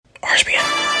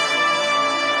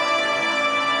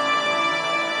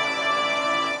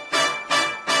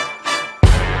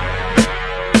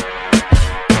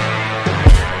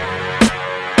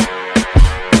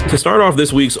To start off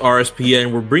this week's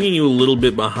RSPN, we're bringing you a little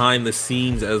bit behind the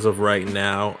scenes as of right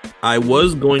now. I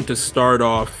was going to start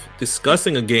off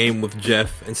discussing a game with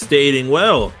Jeff and stating,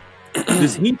 well,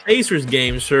 this Heat Pacers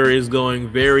game sure is going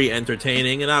very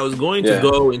entertaining, and I was going to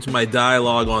go into my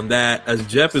dialogue on that as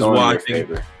Jeff is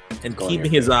watching and keeping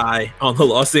his eye on the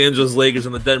Los Angeles Lakers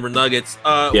and the Denver Nuggets.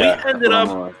 We ended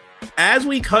up, as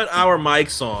we cut our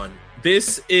mics on,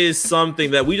 this is something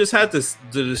that we just had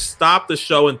to stop the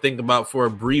show and think about for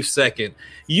a brief second.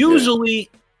 Usually,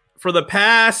 for the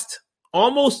past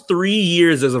almost 3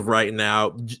 years as of right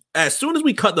now, as soon as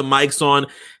we cut the mics on,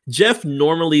 Jeff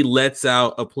normally lets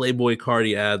out a Playboy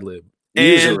Cardi ad-lib.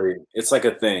 Usually, it's like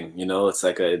a thing, you know, it's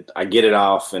like I get it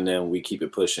off and then we keep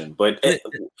it pushing. But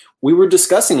we were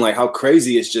discussing like how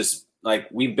crazy it's just like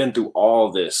we've been through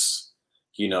all this,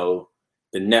 you know,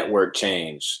 the network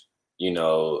change, you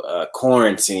know,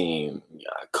 quarantine,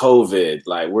 COVID,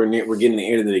 like we're getting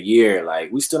the end of the year.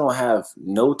 Like we still don't have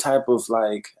no type of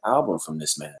like album from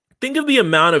this man. Think of the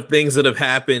amount of things that have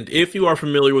happened if you are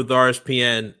familiar with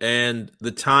RSPN and the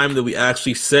time that we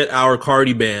actually set our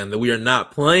Cardi ban, that we are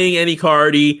not playing any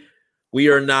Cardi, we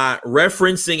are not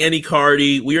referencing any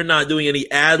Cardi, we are not doing any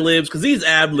ad-libs, because these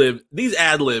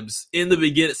ad-libs in the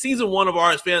beginning, season 1 of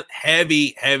RSPN,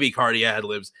 heavy Cardi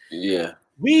ad-libs. Yeah.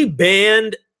 We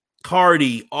banned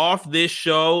Cardi off this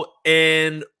show,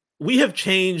 and we have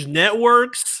changed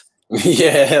networks.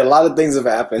 Yeah, a lot of things have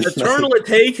happened. Eternal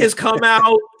Take has come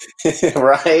out.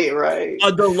 Right.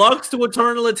 A deluxe to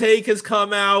Eternal Take has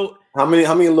come out. How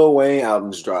many Lil Wayne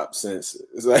albums dropped since?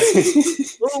 It's like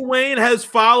Lil Wayne has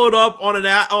followed up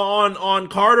on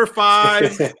Carter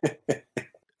 5.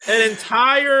 An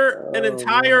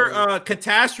entire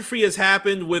catastrophe has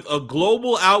happened with a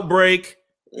global outbreak.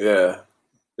 Yeah,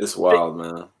 it's wild,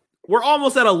 man. We're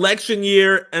almost at election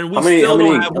year, and we still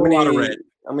don't have a lot of red.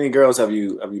 How many girls have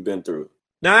you been through?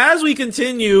 Now, as we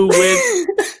continue with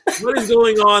what is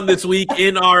going on this week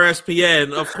in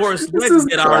RSPN, of course, let's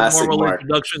get our normal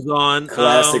introductions on.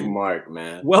 Classic Mark,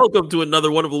 man. Welcome to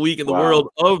another wonderful week in the world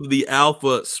of the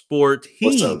Alpha Sport.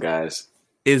 What's up, guys?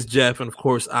 Is Jeff, and of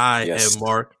course, I am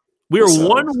Mark. We are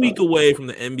 1 week away from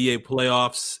the NBA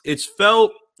playoffs. It's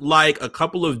felt like a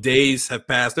couple of days have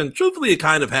passed, and truthfully it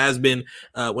kind of has been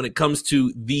when it comes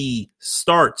to the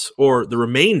start or the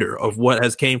remainder of what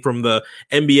has came from the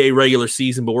NBA regular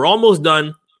season, but we're almost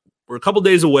done. We're a couple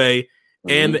days away,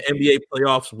 and the NBA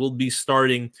playoffs will be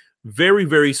starting very,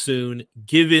 very soon,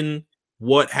 given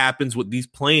what happens with these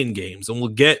playing games. And we'll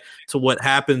get to what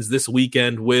happens this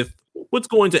weekend with what's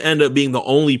going to end up being the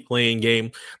only playing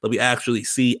game that we actually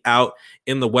see out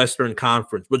in the Western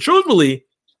Conference. But truthfully,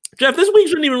 Jeff, this week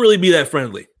shouldn't even really be that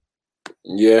friendly.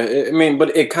 Yeah, I mean,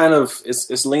 but it kind of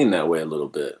it's leaned that way a little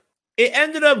bit. It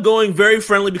ended up going very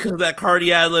friendly because of that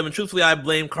Cardi ad-lib, and truthfully, I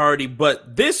blame Cardi.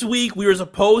 But this week, we were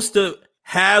supposed to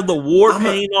have the war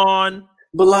paint on.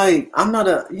 But, like, I'm not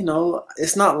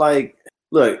it's not like,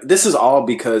 look, this is all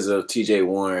because of TJ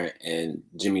Warren and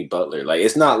Jimmy Butler. Like,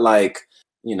 it's not like,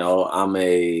 you know, I'm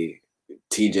a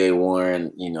TJ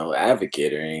Warren, you know,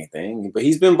 advocate or anything, but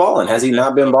he's been balling. Has he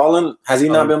not been balling?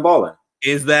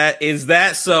 Is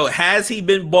that so? Has he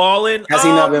been balling? Has he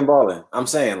not been balling? I'm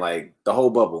saying, like, the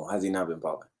whole bubble. Has he not been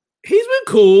balling? He's been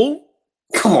cool.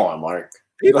 Come on, Mark.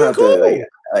 He's been cool. Like,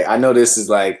 I know this is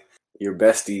like your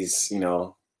bestie's, you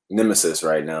know, nemesis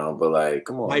right now, but like,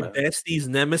 come on, my bestie's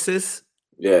nemesis.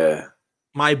 Yeah,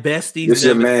 my bestie's. This is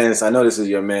your man's. I know this is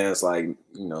your man's, like,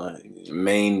 you know,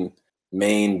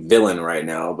 main villain right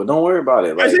now, but don't worry about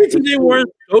it. Like, are you saying TJ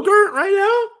Warren's the Joker right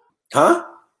now? Huh?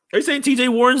 Are you saying TJ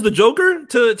Warren's the Joker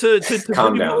to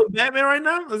calm down, Batman right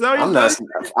now? Is that what I'm not?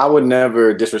 I would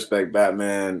never disrespect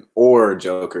Batman or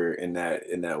Joker in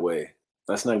that way.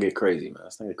 Let's not get crazy, man.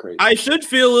 Let's not get crazy. I should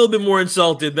feel a little bit more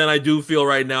insulted than I do feel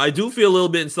right now. I do feel a little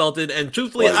bit insulted, and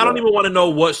truthfully, I don't even want to know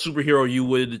what superhero you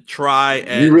would try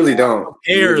and you really don't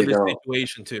compare this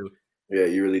situation to. Yeah,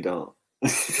 you really don't.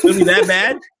 Would be that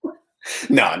bad?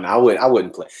 No, I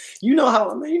wouldn't play. You know how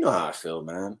I feel,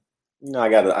 man. You know,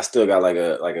 I still got like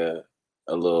a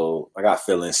little, I got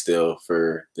feelings still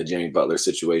for the Jimmy Butler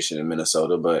situation in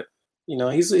Minnesota, but you know,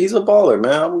 he's a baller,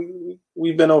 man.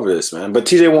 We've been over this, man. But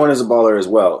TJ Warren is a baller as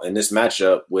well. In this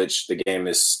matchup, which the game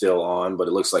is still on, but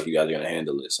it looks like you guys are gonna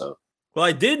handle it. So, well,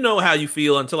 I did know how you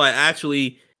feel until I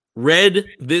actually read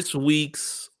this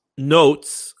week's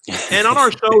notes, and on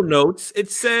our show notes, it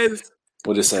says,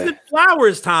 "What it say? It's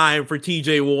flowers time for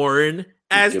TJ Warren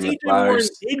as TJ Warren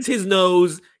digs his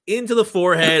nose into the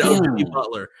forehead of Jimmy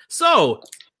Butler." So,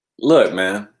 look,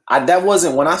 man, that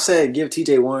wasn't when I said give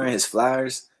TJ Warren his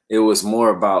flowers. It was more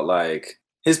about like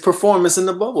his performance in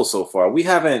the bubble so far. We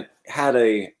haven't had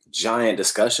a giant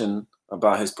discussion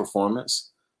about his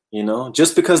performance. You know,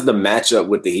 just because the matchup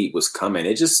with the Heat was coming,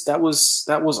 that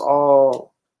was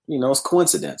all, you know, it's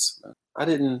coincidence. I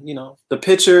didn't, you know, the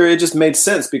pitcher, it just made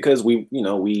sense because we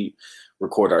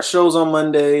record our shows on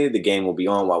Monday. The game will be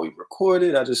on while we record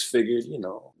it. I just figured, you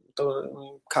know,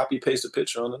 copy paste a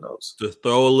picture on the nose. Just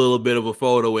throw a little bit of a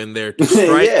photo in there to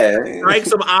strike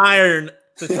some iron,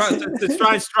 to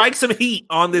try strike some heat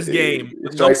on this game.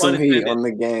 Strike some heat on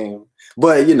the game.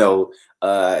 But, you know,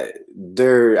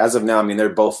 they're, as of now, I mean, they're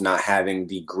both not having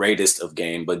the greatest of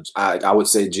game, but I would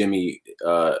say Jimmy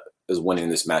is winning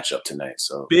this matchup tonight.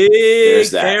 So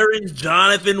big Aaron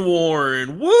Jonathan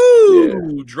Warren.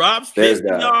 Woo! Yeah. Drops 50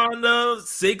 on the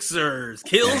Sixers,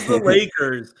 kills the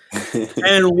Lakers.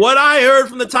 And what I heard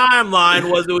from the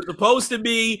timeline was it was supposed to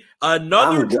be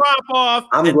another drop off.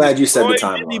 I'm glad you said the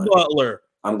timeline. Jimmy Butler.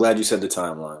 I'm glad you said the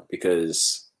timeline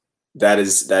because that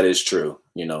is true.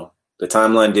 You know, the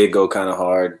timeline did go kind of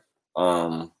hard.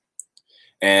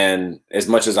 And as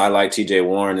much as I like TJ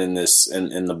Warren in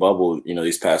the bubble, you know,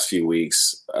 these past few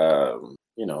weeks,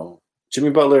 you know, Jimmy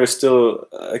Butler is still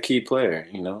a key player,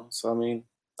 you know. So I mean,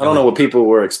 I don't know what people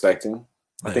were expecting.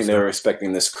 I think they were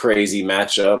expecting this crazy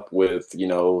matchup with, you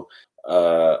know,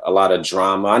 a lot of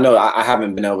drama. I know I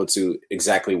haven't been able to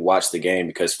exactly watch the game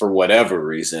because for whatever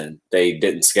reason they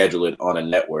didn't schedule it on a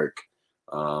network.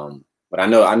 But I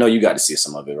know you got to see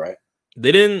some of it, right?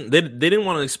 They didn't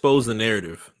want to expose the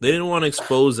narrative. They didn't want to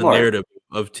expose the narrative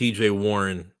of TJ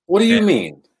Warren. What do you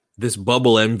mean? This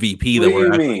bubble MVP What do you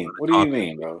mean? What do you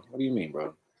mean, bro? What do you mean,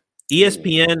 bro?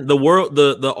 ESPN, the world,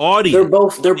 the audience.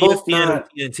 They're both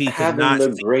ESPN not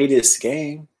having the greatest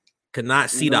game. Could not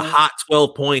see the hot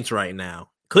 12 points right now.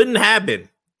 Couldn't happen.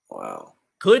 Wow.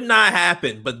 Could not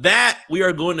happen. But that we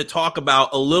are going to talk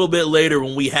about a little bit later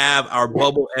when we have our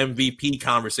bubble MVP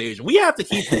conversation. We have to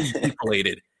keep things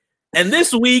deflated. And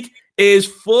this week is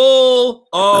full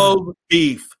of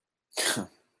beef.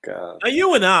 God. Now,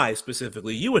 you and I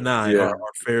specifically, are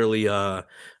fairly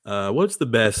what's the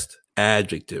best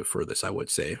adjective for this? I would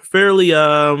say fairly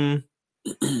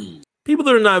people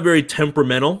that are not very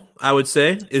temperamental. I would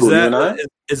say is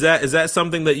that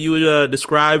something that you would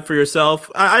describe for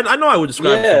yourself? I know I would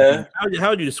describe. Yeah. How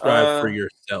would you describe for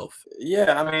yourself?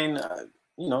 Yeah, I mean,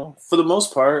 you know, for the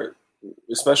most part,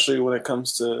 especially when it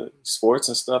comes to sports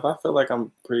and stuff, I feel like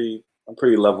I'm pretty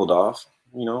leveled off.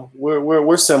 You know,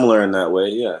 we're similar in that way.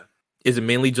 Yeah. Is it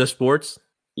mainly just sports?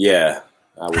 Yeah,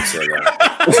 I would say that.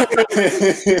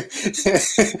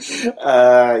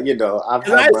 You know,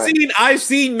 I've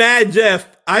seen Mad Jeff.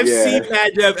 I've seen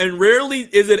Mad Jeff, and rarely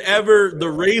is it ever the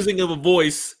raising of a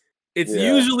voice. It's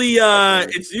usually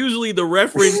the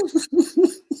reference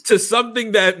to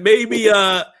something that maybe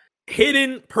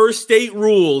hidden per state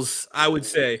rules, I would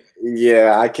say.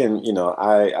 Yeah, I can. You know,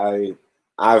 I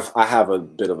have a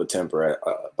bit of a temper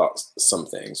about some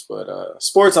things, but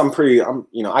sports, I'm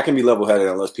you know, I can be level headed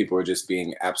unless people are just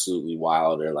being absolutely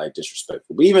wild or like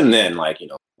disrespectful. But even then, like, you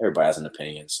know, everybody has an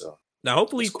opinion. So now,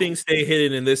 hopefully, things stay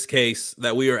hidden in this case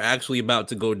that we are actually about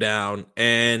to go down.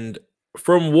 And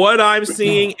from what I'm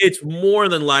seeing, it's more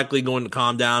than likely going to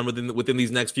calm down within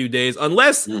these next few days,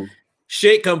 unless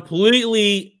shit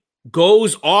completely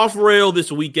goes off rail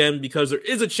this weekend, because there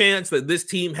is a chance that this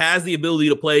team has the ability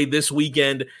to play this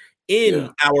weekend in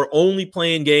our only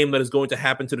playing game that is going to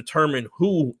happen to determine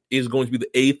who is going to be the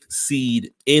 8th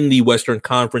seed in the Western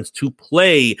Conference to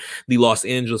play the Los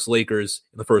Angeles Lakers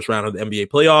in the first round of the NBA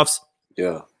playoffs.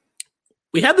 Yeah.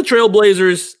 We had the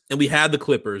Trailblazers and we had the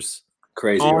Clippers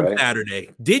on Saturday.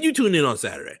 Did you tune in on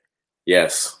Saturday?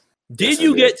 Yes. Did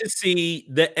you get to see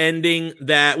the ending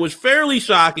that was fairly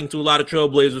shocking to a lot of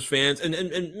Trailblazers fans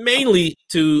and mainly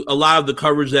to a lot of the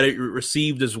coverage that it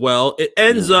received as well? It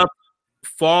ends up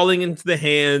falling into the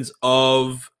hands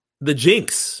of the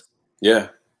Jinx. Yeah.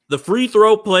 The free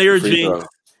throw player Jinx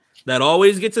that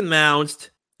always gets announced.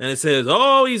 And it says,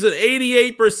 oh, he's at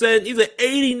 88%. He's at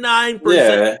 89%.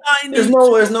 Yeah. There's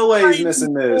no way he's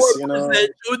missing this. You know,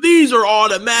 these are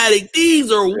automatic.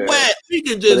 These are wet. We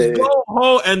can just go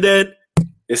home. And then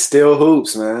it's still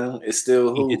hoops, man. It's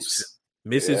still hoops.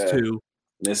 Misses two.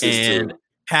 Misses two.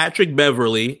 Patrick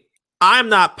Beverley. I'm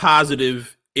not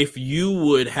positive if you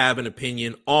would have an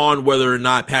opinion on whether or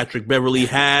not Patrick Beverley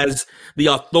has the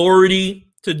authority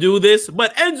to do this,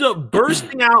 but ends up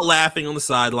bursting out laughing on the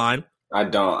sideline. I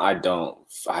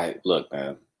look,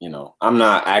 man, you know, I'm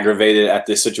not aggravated at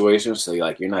this situation. So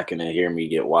like, you're not going to hear me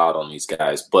get wild on these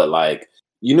guys, but like,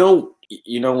 you know,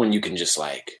 when you can just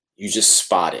like, you just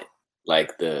spot it,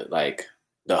 like the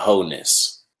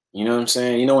wholeness, you know what I'm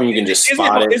saying? You know, when you can just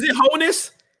spot it. Is it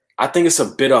wholeness? I think it's a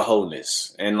bit of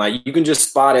wholeness, and like you can just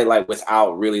spot it like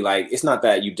without really like. It's not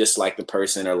that you dislike the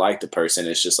person or like the person.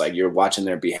 It's just like you're watching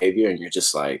their behavior, and you're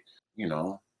just like,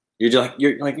 you're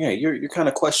like, yeah, you're kind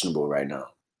of questionable right now.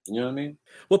 You know what I mean?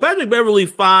 Well, Patrick Beverley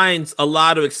finds a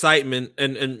lot of excitement,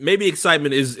 and maybe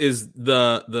excitement is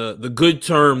the good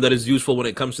term that is useful when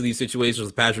it comes to these situations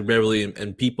with Patrick Beverley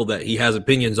and people that he has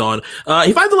opinions on.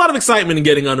 He finds a lot of excitement in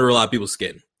getting under a lot of people's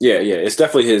skin. Yeah, it's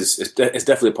definitely it's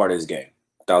definitely a part of his game,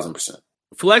 1,000%.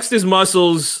 Flexed his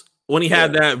muscles when he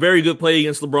had that very good play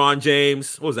against LeBron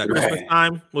James. What was that? Christmas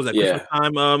time? What was that? Christmas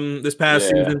time? This past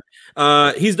season.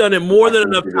 He's done it more than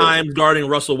enough times guarding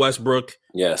Russell Westbrook.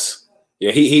 Yes. Yeah,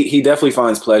 he definitely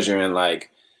finds pleasure in like,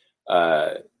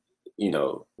 if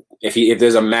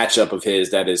there's a matchup of his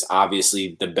that is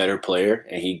obviously the better player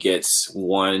and he gets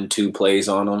 1-2 plays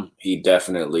on him, he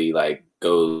definitely like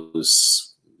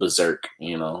goes berserk,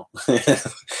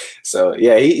 So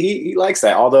yeah, he likes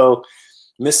that. Although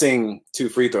missing 2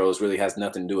 free throws really has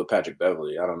nothing to do with Patrick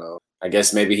Beverley. I don't know. I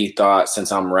guess maybe he thought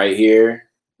since I'm right here,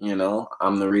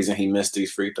 I'm the reason he missed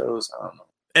these free throws. I don't know.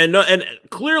 And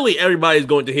clearly everybody's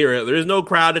going to hear it. There's no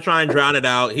crowd to try and drown it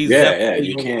out. He's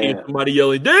you can't. Somebody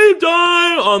yelling "Dame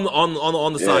time"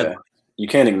 on the side. You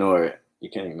can't ignore it.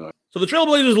 So the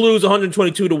Trailblazers lose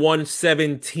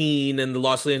 122-117, and the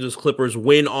Los Angeles Clippers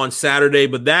win on Saturday.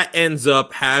 But that ends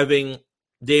up having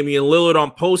Damian Lillard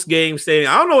on post game saying,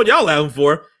 "I don't know what y'all laughing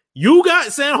for. You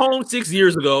got sent home 6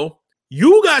 years ago.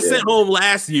 You got sent home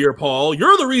last year, Paul.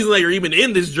 You're the reason that you're even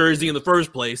in this jersey in the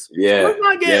first place. Yeah. Let's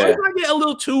not get a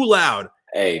little too loud."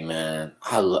 Hey, man,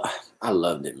 I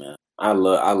loved it, man. I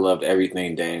loved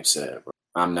everything Dame said, bro.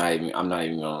 I'm not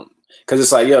even going, because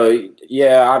it's like,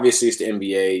 obviously it's the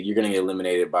NBA. You're gonna get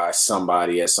eliminated by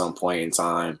somebody at some point in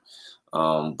time.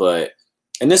 But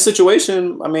in this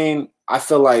situation, I mean, I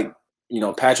feel like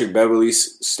Patrick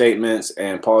Beverley's statements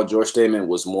and Paul George's statement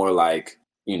was more like,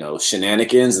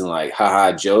 shenanigans and like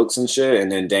haha jokes and shit.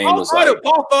 And then Dame Paul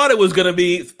thought it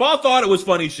was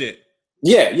funny shit.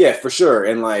 Yeah, for sure.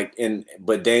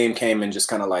 But Dame came and just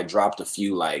kind of like dropped a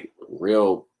few like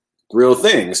real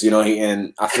things,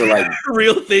 and I feel like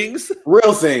real things,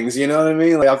 you know what I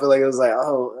mean? Like, I feel like it was like,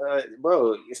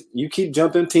 bro, you keep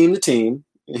jumping team to team,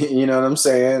 you know what I'm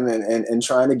saying? And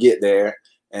trying to get there,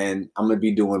 and I'm going to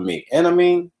be doing me. And I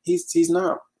mean, he's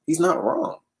not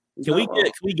wrong. Can we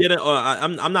get it?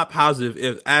 I'm not positive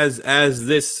if as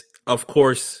this, of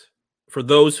course, for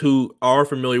those who are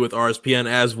familiar with RSPN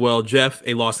as well, Jeff,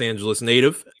 a Los Angeles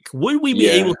native, would we be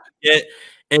able to get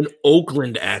an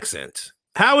Oakland accent?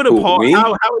 How would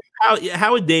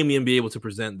how would Damian be able to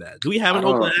present that? Do we have an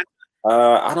Oakland accent?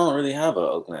 I don't really have an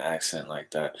Oakland accent like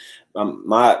that.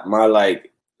 My my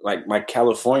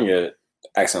California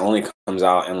accent only comes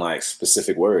out in like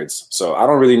specific words, so I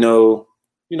don't really know.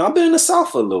 I've been in the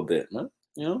South a little bit, man.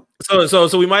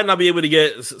 So we might not be able to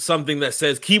get something that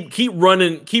says keep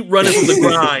running from the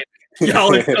grind.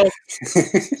 Y'all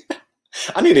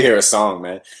I need to hear a song,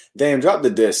 man. Damn, drop the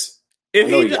diss. I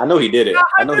know he did it.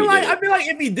 I feel like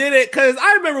if he did it, because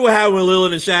I remember what happened with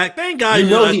Lillard and Shaq. Thank God he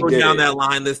did down that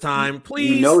line this time.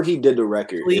 Please, he did the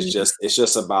record. Please. It's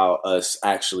just about us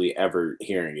actually ever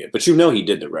hearing it. But he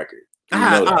did the record.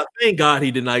 Thank God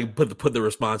he did not put the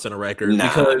response on a record,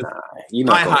 because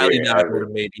I highly doubt it would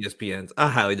have made ESPN's. I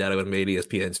highly doubt it would have made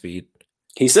ESPN's feed.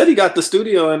 He said he got the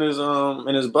studio in his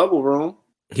bubble room.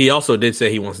 He also did say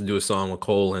he wants to do a song with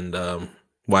Cole and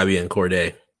YBN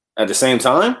Cordae at the same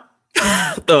time.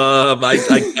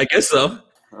 I guess so.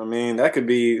 I mean, that could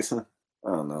be. I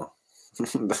don't know. I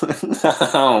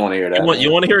don't want to hear that. You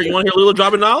want to hear a little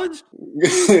drop of knowledge?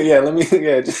 Yeah,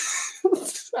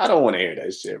 I don't want to hear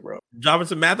that shit, bro. Dropping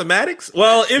some mathematics?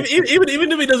 Well, even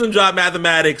if he doesn't drop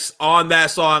mathematics on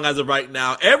that song as of right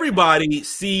now, everybody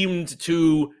seemed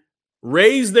to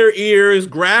raise their ears,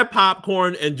 grab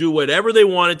popcorn, and do whatever they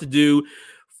wanted to do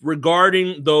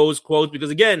regarding those quotes.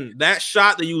 Because again, that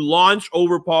shot that you launch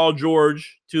over Paul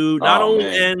George to not only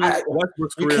end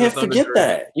Westbrook's career, you can't forget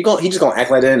that. He just gonna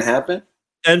act like that didn't happen.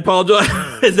 And Paul George,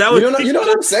 is that what you know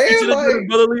what I'm saying? Like,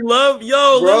 brotherly love,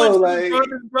 bro, like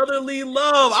brotherly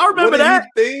love. I remember that.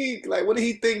 What did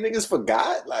he think? Niggas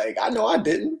forgot? Like, I know I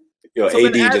didn't.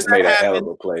 AD just made a hell of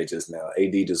a play just now.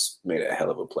 AD just made a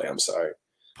hell of a play. I'm sorry.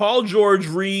 Paul George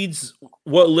reads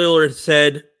what Lillard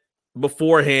said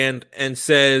beforehand and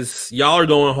says, "Y'all are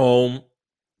going home."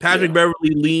 Patrick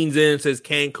Beverley leans in and says,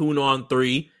 "Cancun on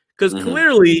 3." Because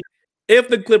clearly, if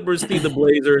the Clippers see the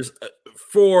Blazers,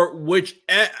 for which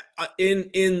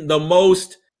in the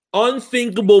most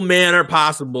unthinkable manner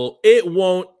possible, it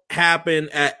won't happen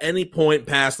at any point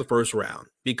past the first round,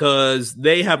 because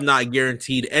they have not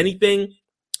guaranteed anything.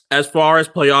 as far as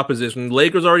playoff position. The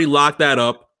Lakers already locked that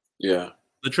up. Yeah.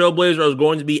 The Trailblazers are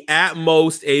going to be at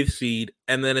most 8th seed,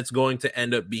 and then it's going to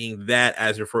end up being that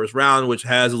as your first round, which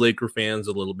has Laker fans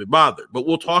a little bit bothered. But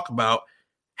we'll talk about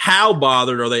how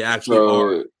bothered are they actually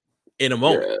are in a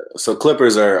moment. Yeah. So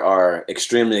Clippers are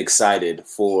extremely excited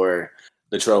for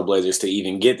the Trailblazers to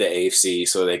even get the 8th seed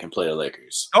so they can play the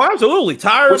Lakers. Oh, absolutely.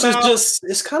 Which is just,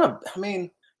 it's kind of, I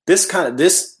mean, this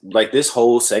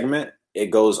whole segment, it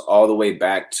goes all the way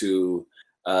back to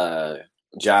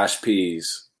Josh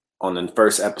Pease on the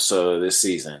first episode of this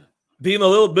season. Being the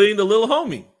little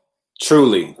homie.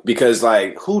 Truly, because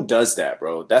like, who does that,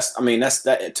 bro? That's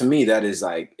that to me, that is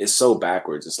like, it's so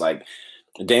backwards. It's like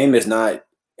Dame is not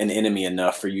an enemy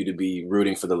enough for you to be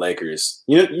rooting for the Lakers.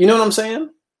 You know what I'm saying?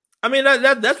 I mean,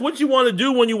 that's what you want to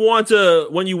do when you want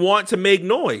to make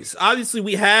noise. Obviously,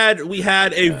 we had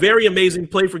a very amazing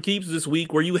play for keeps this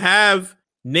week where you have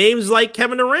names like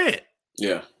Kevin Durant.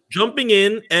 Yeah. Jumping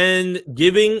in and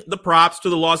giving the props to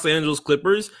the Los Angeles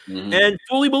Clippers and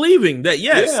fully believing that,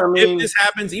 yes, if this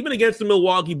happens, even against the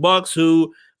Milwaukee Bucks,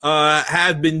 who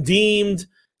have been deemed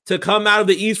to come out of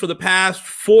the East for the past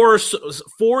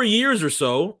 4 years or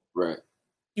so, right?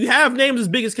 You have names as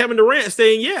big as Kevin Durant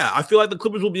saying, yeah, I feel like the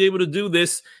Clippers will be able to do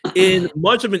this in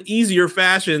much of an easier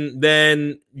fashion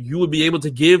than you would be able to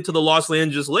give to the Los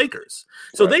Angeles Lakers.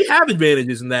 So they have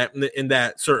advantages in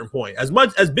that certain point. As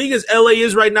big as LA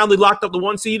is right now, they locked up the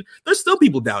 1 seed. There's still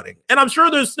people doubting. And I'm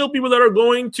sure there's still people that are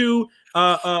going to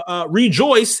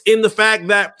rejoice in the fact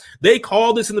that they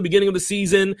called this in the beginning of the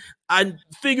season. I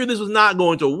figured this was not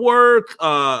going to work.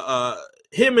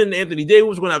 Him and Anthony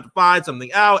Davis were going to have to find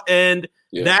something out. And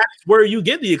that's where you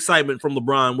get the excitement from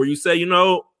LeBron, where you say,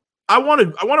 I want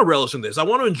to relish in this. I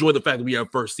want to enjoy the fact that we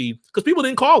have first seed because people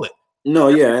didn't call it. No,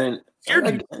 yeah, and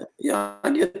I get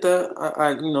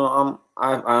that.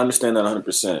 I understand that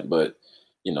 100%. But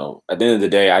at the end of the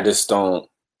day, I don't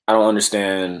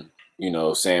understand.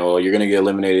 Saying, well, you're gonna get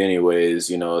eliminated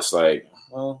anyways. It's like,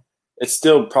 well, it's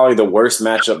still probably the worst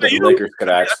matchup that the Lakers could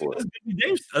ask for. I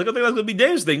think that's gonna be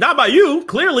Dame's thing, not by you,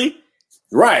 clearly.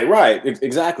 Right,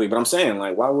 exactly. But I'm saying,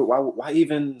 like, why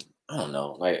even? I don't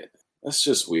know. Like, that's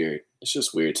just weird. It's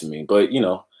just weird to me. But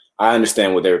I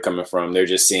understand where they were coming from. They're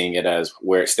just seeing it as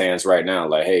where it stands right now.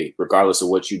 Like, hey, regardless of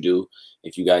what you do,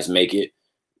 if you guys make it,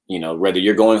 whether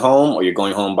you're going home or you're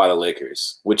going home by the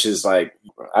Lakers, which is like,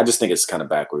 I just think it's kind of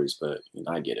backwards. But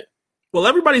I get it. Well,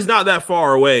 everybody's not that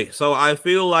far away, so I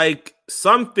feel like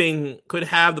something could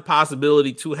have the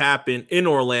possibility to happen in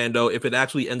Orlando if it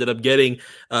actually ended up getting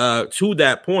to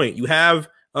that point. You have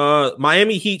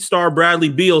Miami Heat star Bradley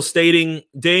Beal stating,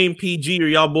 Dame, PG, or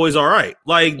y'all boys all right?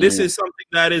 Like, this is something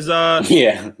that is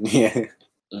yeah.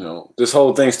 This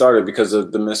whole thing started because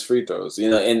of the missed free throws.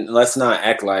 And let's not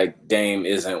act like Dame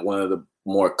isn't one of the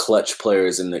more clutch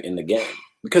players in the game,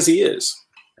 because he is.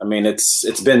 I mean,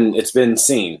 it's been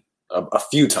seen a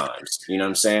few times, you know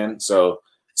what I'm saying? So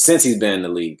since he's been in the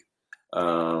league.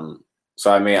 So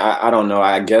I mean, I don't know.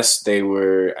 I guess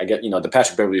the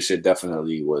Patrick Beverley shit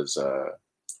definitely was a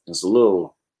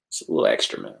little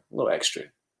extra, man. A little extra.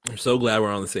 I'm so glad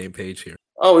we're on the same page here.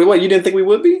 Oh, what, you didn't think we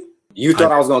would be? You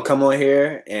thought I was gonna come on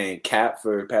here and cap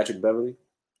for Patrick Beverley?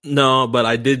 No, but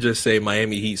I did just say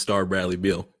Miami Heat star Bradley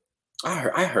Beal.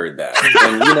 I heard that,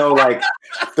 and like,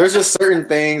 there's just certain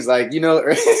things, like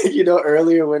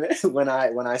earlier when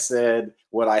I said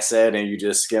what I said and you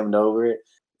just skimmed over it.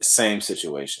 Same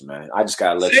situation, man. I just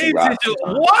gotta let you rock.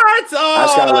 What? I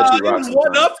just gotta let you rock.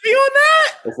 What up to you on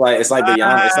that? It's like the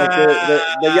Giannis, it's like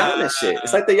the Giannis shit.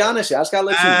 It's like the Giannis shit. I just gotta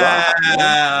let you rock.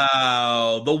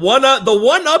 Wow, the one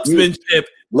upsmanship.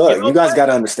 Look, you guys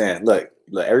gotta understand. Look,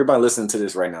 everybody listening to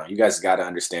this right now. You guys gotta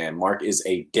understand. Mark is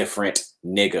a different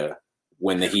nigga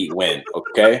when the Heat win,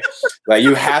 okay? Like,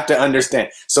 you have to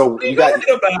understand. So you got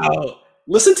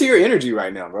listen to your energy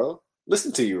right now, bro.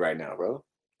 Listen to you right now, bro.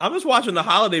 I'm just watching the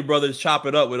Holiday Brothers chop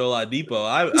it up with Oladipo.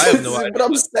 I have no idea. But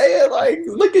I'm saying, like,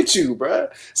 look at you, bro.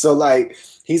 So like,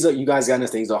 you guys got to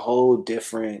understand, he's a whole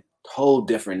different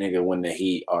nigga when the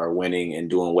Heat are winning and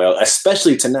doing well,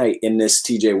 especially tonight in this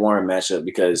TJ Warren matchup,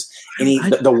 because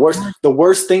the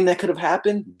worst thing that could have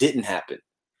happened didn't happen.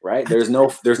 Right? There's no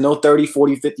 30,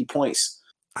 40, 50 points.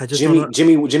 Jimmy won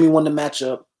the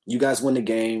matchup. You guys win the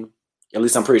game. At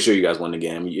least I'm pretty sure you guys won the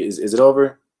game. Is it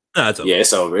over? No, it's over. Yeah,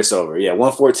 it's over. It's over. Yeah,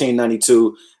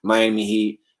 114-92. Miami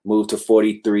Heat moved to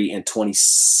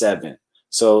 43-27.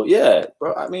 So yeah,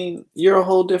 bro. I mean, you're a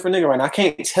whole different nigga right now. I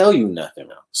can't tell you nothing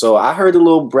now. So I heard the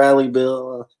little Bradley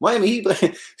Bill, Miami Heat.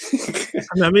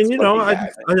 I mean, I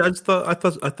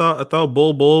thought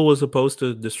Bull was supposed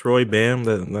to destroy Bam.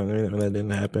 That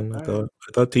didn't happen. I thought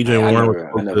TJ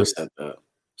Warren was supposed to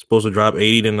Supposed to drop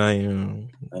 80 tonight.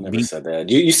 I never said that.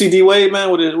 You see D Wade,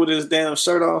 man, with his damn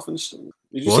shirt off and shit?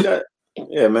 Did you see that?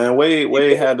 Yeah, man.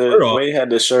 Wade had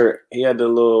the shirt. He had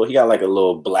he got like a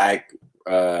little black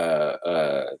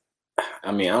I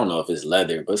mean, I don't know if it's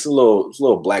leather, but it's a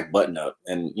little black button up.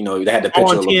 And they had the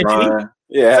picture of LeBron.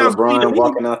 Yeah, had LeBron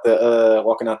walking out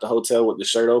the hotel with the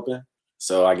shirt open.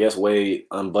 So I guess Wade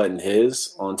unbuttoned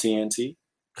his on TNT.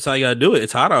 That's how you gotta do it.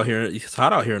 It's hot out here. It's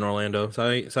hot out here in Orlando. So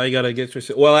you gotta get your.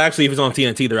 Well, actually, if it's on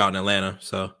TNT, they're out in Atlanta.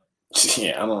 So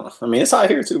yeah, I mean, it's hot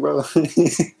here too, bro.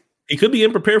 He could be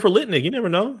unprepared for Litnick. You never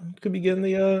know. Could be getting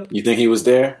the. You think he was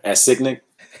there at Sicknick?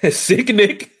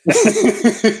 Sicknick.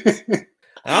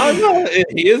 I don't know.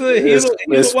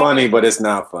 It's funny, but it's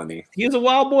not funny. He's a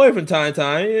wild boy from time to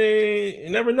time. You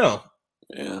never know.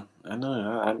 Yeah, I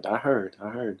know. I heard.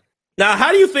 Now,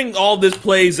 how do you think all this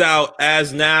plays out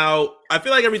as now? I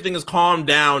feel like everything has calmed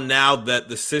down now that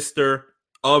the sister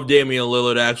of Damian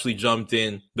Lillard actually jumped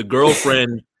in, the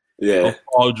girlfriend of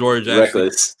Paul George actually,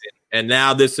 and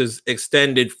now this is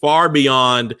extended far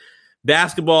beyond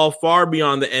basketball, far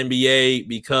beyond the NBA,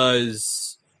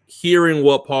 because hearing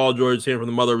what Paul George is hearing from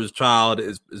the mother of his child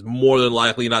is more than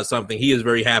likely not something he is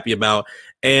very happy about,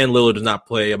 and Lillard does not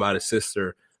play about his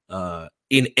sister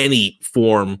in any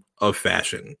form of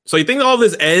fashion. So you think all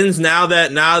this ends now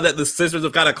that the sisters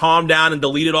have kind of calmed down and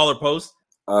deleted all their posts?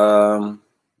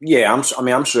 Yeah,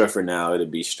 I'm sure for now it'll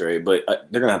be straight, but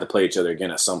they're gonna have to play each other again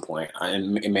at some point.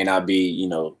 And it may not be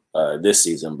this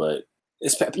season, but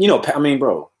it's I mean,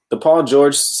 bro, the Paul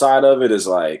George side of it is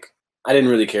like I didn't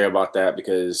really care about that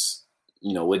because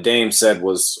what Dame said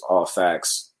was all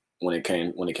facts when it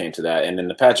came to that, and then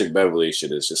the Patrick Beverley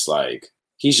shit is just like.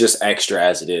 He's just extra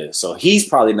as it is. So he's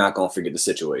probably not going to forget the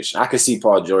situation. I could see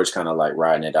Paul George kind of like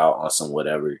riding it out on some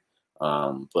whatever.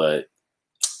 But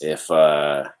if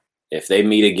they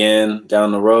meet again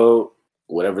down the road,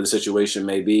 whatever the situation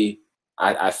may be,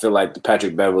 I feel like the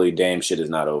Patrick Beverley Dame shit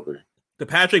is not over. The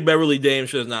Patrick Beverley Dame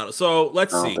shit is not. So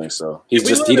let's see. I don't think so. He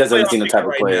doesn't seem the type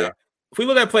of player. Now, if we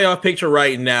look at playoff picture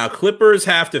right now, Clippers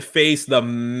have to face the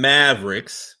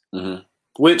Mavericks. Mm-hmm.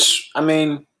 Which, I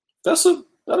mean,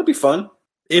 that'll be fun.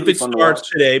 If it starts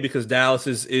today, because Dallas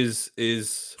is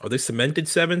are they cemented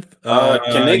seventh?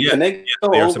 Can they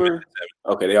go over?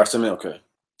 Okay, they are cemented. Okay,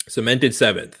 cemented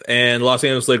seventh, and Los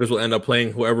Angeles Lakers will end up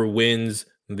playing whoever wins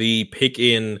the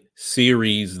pick-in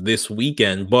series this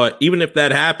weekend. But even if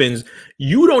that happens,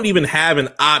 you don't even have an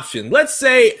option. Let's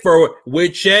say for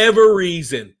whichever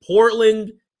reason,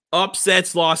 Portland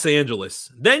upsets Los Angeles,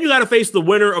 then you got to face the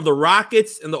winner of the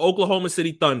Rockets and the Oklahoma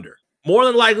City Thunder. More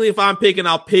than likely, if I'm picking,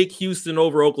 I'll pick Houston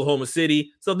over Oklahoma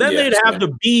City. So then they'd have to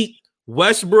beat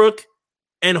Westbrook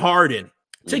and Harden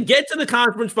to get to the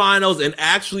conference finals and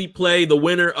actually play the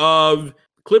winner of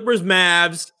Clippers,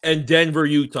 Mavs, and Denver,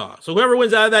 Utah. So whoever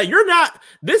wins out of that, you're not.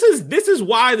 This is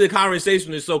why the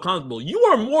conversation is so comfortable. You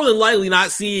are more than likely not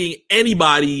seeing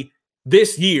anybody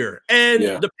this year.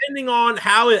 And depending on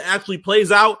how it actually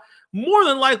plays out, more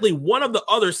than likely one of the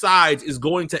other sides is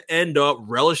going to end up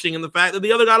relishing in the fact that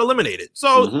the other got eliminated.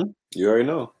 So you already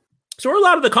know. So where a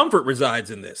lot of the comfort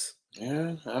resides in this.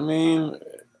 Yeah, I mean,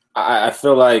 I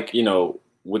feel like,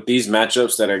 with these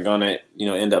matchups that are going to,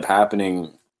 end up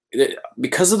happening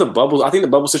because of the bubble, I think the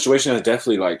bubble situation has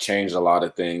definitely like changed a lot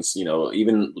of things.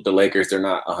 Even with the Lakers, they're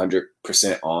not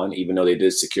 100% on, even though they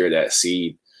did secure that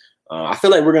seed. I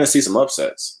feel like we're going to see some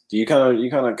upsets. Do you kind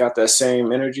of got that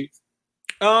same energy?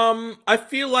 I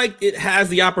feel like it has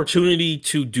the opportunity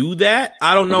to do that.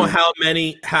 I don't know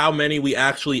how many we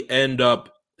actually end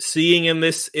up seeing in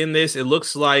this. It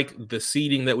looks like the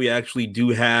seeding that we actually do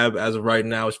have as of right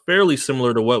now is fairly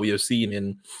similar to what we have seen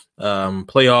in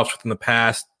playoffs within the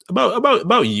past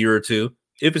about a year or two.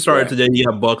 If it started today, you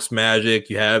have Bucks, Magic,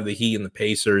 you have the Heat and the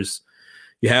Pacers,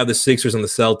 you have the Sixers and the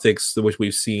Celtics, which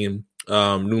we've seen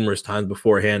numerous times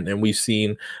beforehand, and we've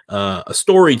seen a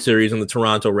storied series in the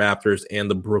Toronto Raptors and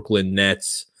the Brooklyn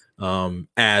Nets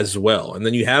as well. And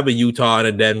then you have a Utah and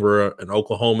a Denver, an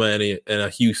Oklahoma and a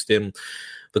Houston,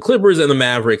 the Clippers and the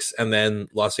Mavericks, and then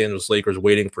Los Angeles Lakers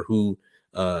waiting for who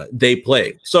they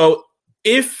play. So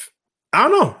if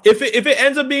it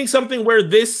ends up being something where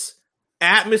this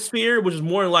atmosphere, which is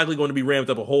more than likely going to be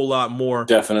ramped up a whole lot more,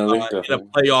 definitely. In a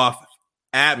playoff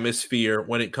atmosphere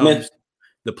when it comes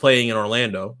to playing in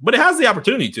Orlando, but it has the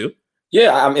opportunity to.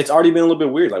 Yeah, it's already been a little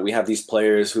bit weird. Like we have these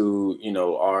players who,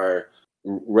 are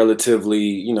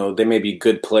relatively, they may be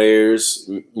good players,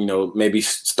 maybe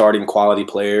starting quality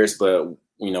players, but,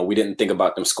 we didn't think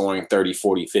about them scoring 30,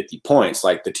 40, 50 points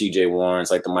like the TJ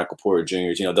Warrens, like the Michael Porter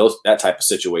Jr.'s, that type of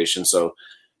situation. So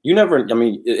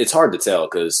it's hard to tell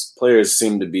because players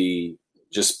seem to be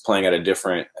just playing at a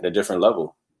different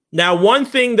level. Now, one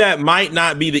thing that might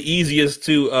not be the easiest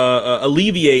to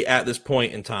alleviate at this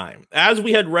point in time, as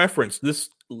we had referenced, this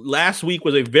last week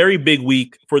was a very big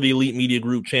week for the Elite Media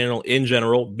Group channel in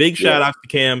general. Big shout outs to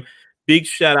Cam, big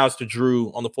shout outs to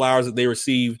Drew on the flowers that they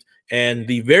received and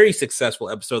the very successful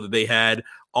episode that they had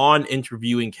on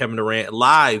interviewing Kevin Durant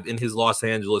live in his Los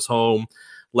Angeles home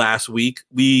last week.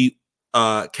 We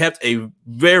kept a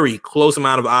very close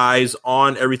amount of eyes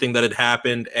on everything that had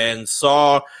happened and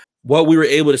saw what we were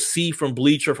able to see from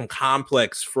Bleacher, from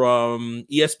Complex, from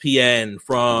ESPN,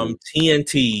 from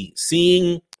TNT,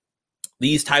 seeing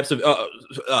these types of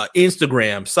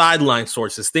Instagram, sideline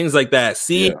sources, things like that.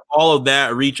 Seeing all of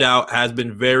that reach out has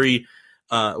been very,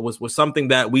 was something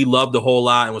that we loved a whole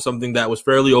lot and was something that was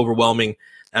fairly overwhelming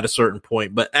at a certain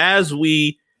point. But as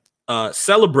we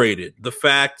celebrated the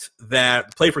fact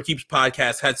that Play for Keeps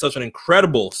podcast had such an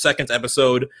incredible second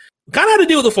episode, we kind of had to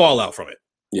deal with the fallout from it.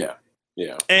 Yeah.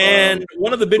 And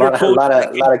one of the bigger quotes,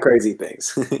 a lot of crazy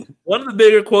things. One of the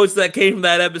bigger quotes that came from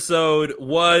that episode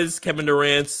was Kevin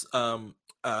Durant's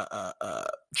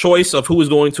choice of who was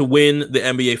going to win the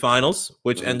NBA Finals,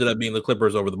 which ended up being the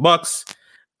Clippers over the Bucks.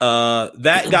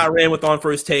 That got ran with on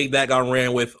First Take. That got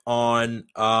ran with on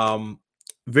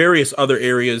various other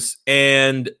areas.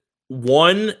 And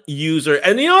one user,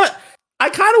 and you know what? I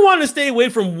kind of want to stay away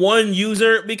from one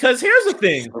user because here's the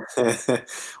thing.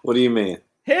 What do you mean?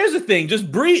 Here's the thing, just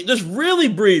really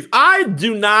brief. I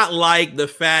do not like the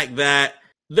fact that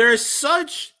there's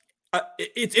such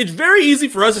it's very easy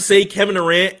for us to say Kevin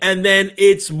Durant, and then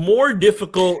it's more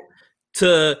difficult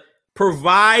to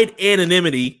provide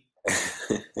anonymity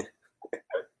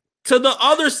to the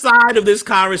other side of this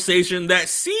conversation that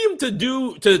seemed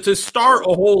to start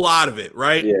a whole lot of it,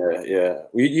 right? Yeah.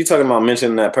 You talking about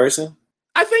mentioning that person?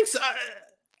 I think so.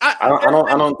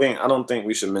 I don't think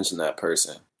we should mention that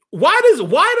person. Why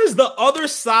does the other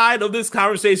side of this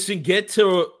conversation get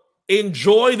to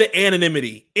enjoy the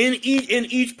anonymity in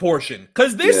each portion?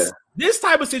 Because this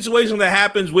type of situation that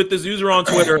happens with this user on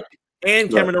Twitter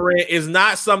and Kevin Durant is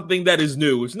not something that is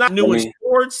new. It's not new in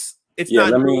sports. It's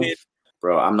not new in.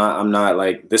 Bro, I'm not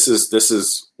like this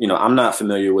is I'm not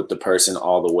familiar with the person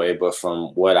all the way, but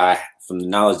from the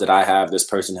knowledge that I have, this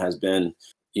person has been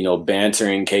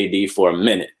bantering KD for a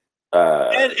minute.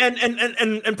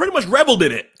 And pretty much reveled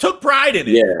in it, took pride in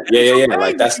it. Yeah.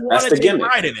 Like that's the gimmick.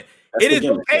 Pride in it. It is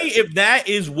okay if that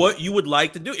is what you would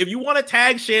like to do. If you want to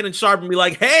tag Shannon Sharpe and be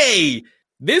like, "Hey,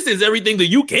 this is everything that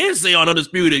you can say on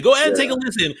Undisputed. Go ahead and take a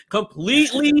listen."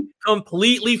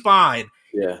 Completely fine.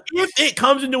 Yeah. If it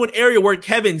comes into an area where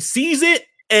Kevin sees it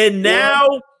and now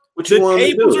the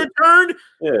tables are turned,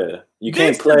 you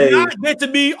can't play. Does not get to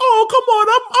be, oh, come on,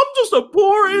 I'm just a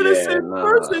poor innocent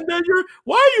person that you're.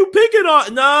 Why are you picking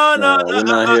on? No, we're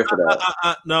not here for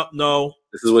that. No.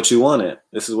 This is what you wanted.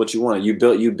 You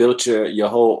built your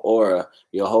whole aura,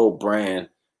 your whole brand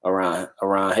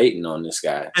around hating on this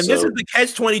guy. And this is the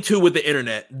catch-22 with the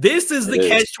internet. This is the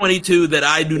catch-22 that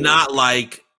I do not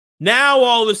like. Now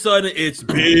all of a sudden it's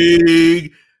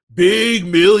big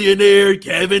millionaire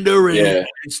Kevin Durant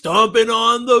stomping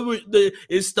on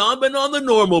the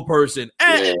normal person.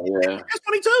 And that's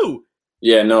 22.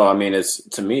 Yeah, no, I mean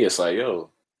to me it's like,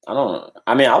 I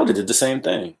would have did the same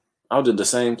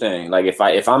thing. Like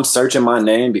if I'm searching my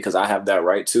name because I have that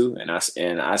right to, and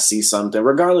I see something,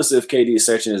 regardless if KD is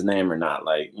searching his name or not,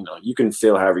 like, you can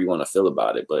feel however you want to feel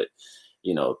about it, but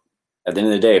at the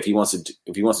end of the day, if he wants to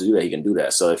do that, he can do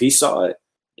that. So if he saw it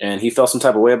and he felt some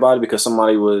type of way about it because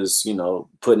somebody was,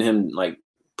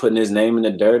 putting his name in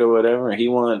the dirt or whatever, and he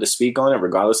wanted to speak on it,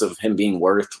 regardless of him being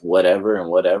worth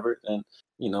whatever, then,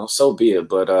 so be it.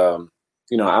 But,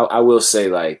 I will say,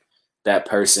 like, that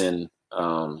person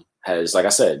has, like I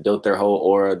said, built their whole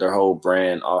aura, their whole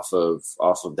brand off of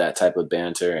that type of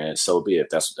banter, and so be it if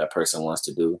that's what that person wants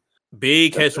to do.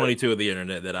 Big catch-22 of the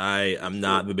internet that I am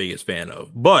not the biggest fan of.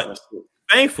 But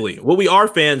thankfully, what we are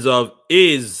fans of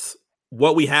is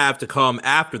what we have to come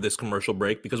after this commercial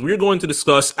break, because we're going to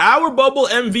discuss our bubble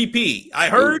MVP. I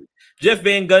heard Jeff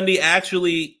Van Gundy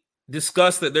actually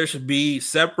discuss that there should be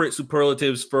separate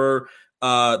superlatives for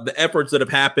the efforts that have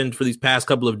happened for these past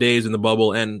couple of days in the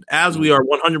bubble. And as we are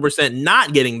 100%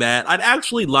 not getting that, I'd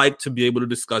actually like to be able to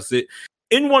discuss it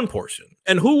in one portion.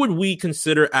 And who would we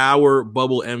consider our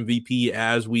bubble MVP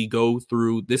as we go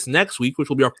through this next week, which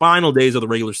will be our final days of the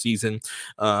regular season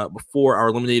before our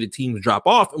eliminated teams drop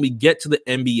off and we get to the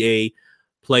NBA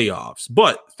playoffs.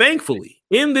 But thankfully,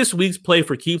 in this week's Play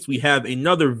for Keeps, we have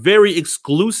another very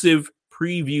exclusive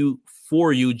preview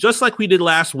for you, just like we did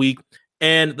last week.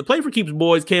 And the Play for Keeps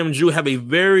boys, Cam and Drew, have a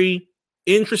very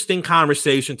interesting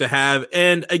conversation to have.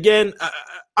 And again,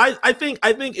 I think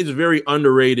it's very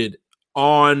underrated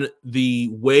on the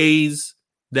ways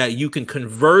that you can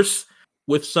converse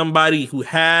with somebody who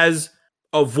has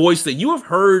a voice that you have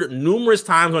heard numerous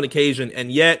times on occasion,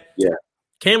 and yet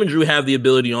Cam and Drew have the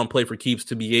ability on Play for Keeps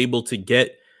to be able to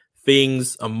get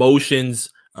things,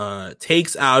 emotions,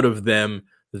 takes out of them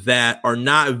that are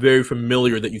not very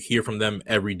familiar that you hear from them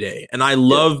every day. And I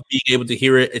love being able to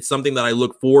hear it. It's something that I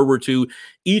look forward to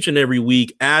each and every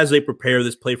week as they prepare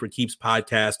this Play for Keeps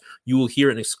podcast. You will hear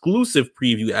an exclusive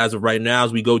preview as of right now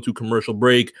as we go to commercial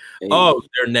break of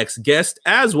their next guest,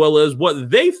 as well as what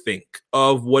they think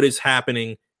of what is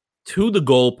happening to the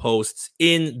goalposts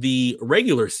in the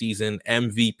regular season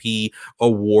MVP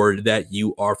award that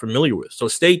you are familiar with. So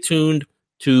stay tuned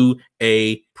to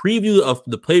a preview of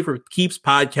the Play for Keeps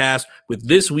podcast with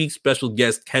this week's special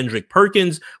guest, Kendrick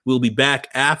Perkins. We'll be back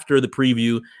after the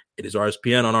preview. It is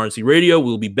RSPN on RNC Radio.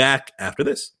 We'll be back after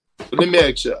this. Let me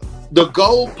ask you, the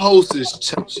goalpost is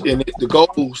changing the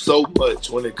goal so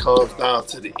much when it comes down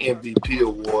to the MVP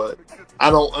award. I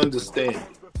don't understand it,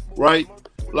 right?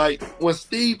 Like when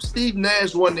Steve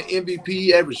Nash won the MVP,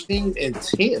 he averaged 15 and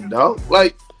 10, dog.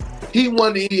 Like he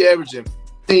won the MVP averaging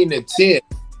 15 and 10.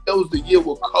 That was the year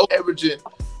with Cole averaging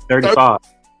 35.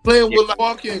 Playing with like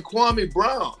Walker and Kwame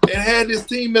Brown and had his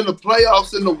team in the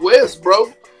playoffs in the West,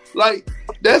 bro. Like,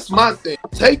 that's my thing.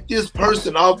 Take this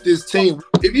person off this team.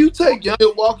 If you take young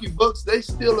Milwaukee Bucks, they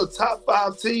still a top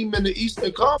 5 team in the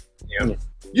Eastern Conference. Yeah.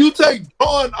 You take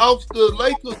Braun off the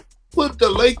Lakers, what the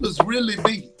Lakers really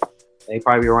be? They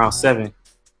probably around 7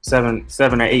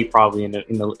 or 8 probably in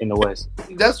the West.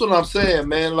 That's what I'm saying,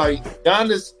 man. Like,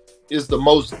 Giannis is the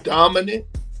most dominant,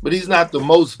 but he's not the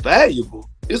most valuable.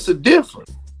 It's a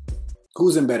difference.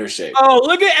 Who's in better shape? Oh,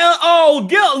 look at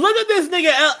Gil. Look at this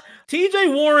nigga.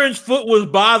 TJ Warren's foot was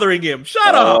bothering him.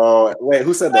 Shut up. Oh, wait,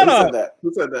 who said that?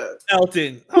 Who said that?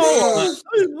 Elton. Hold on.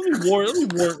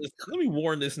 Let me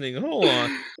warn this nigga. Hold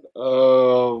on.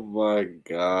 Oh my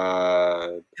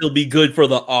God. He'll be good for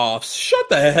the offs. Shut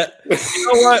the heck.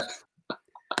 You know what?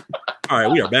 All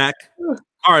right, we are back.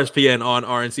 RSPN on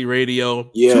RNC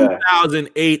Radio.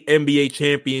 2008 NBA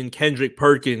champion Kendrick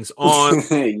Perkins on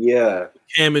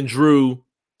Cam and Drew.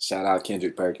 Shout out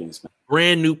Kendrick Perkins.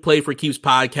 Brand new Play for Keeps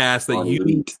podcast that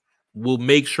you will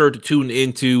make sure to tune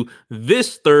into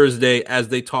this Thursday as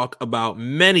they talk about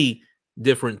many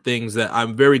different things that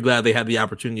I'm very glad they had the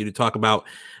opportunity to talk about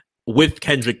with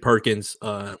Kendrick Perkins.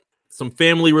 Some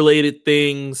family related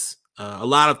things, a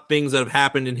lot of things that have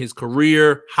happened in his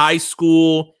career, high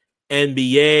school,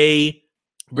 NBA,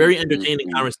 very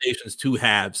entertaining conversations to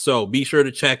have. So be sure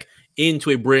to check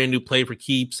into a brand new Play for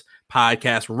Keeps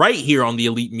podcast right here on the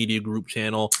Elite Media Group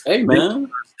channel. Hey man,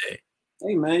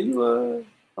 I'm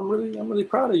really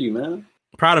proud of you, man.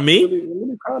 Proud of me? I'm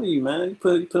really proud of you, man. You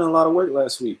put in a lot of work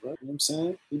last week, right? You know what I'm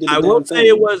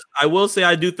saying? I will say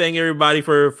I do thank everybody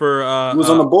for he was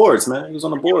on the boards, man. He was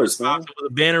on the boards, man. It was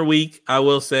a banner week, I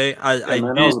will say.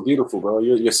 Man, that was beautiful, bro.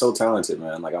 You're so talented,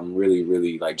 man. Like I'm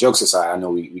really like, jokes aside, I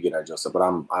know we get our jokes up, but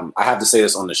I have to say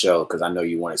this on the show because I know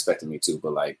you weren't expecting me to,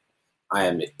 but like I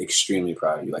am extremely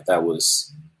proud of you. Like that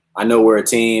was, I know we're a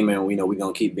team and we know we're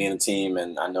going to keep being a team.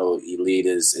 And I know Elite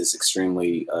is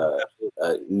extremely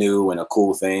new and a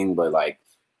cool thing, but like,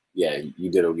 yeah,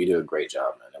 you did a great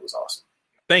job, man. It was awesome.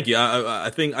 Thank you. I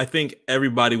think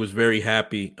everybody was very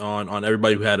happy on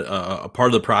everybody who had a part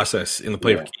of the process in the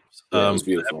Play for Keeps. It was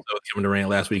beautiful. Episode with Kevin Durant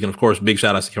last week, and of course, big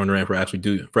shout out to Kevin Durant for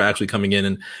actually coming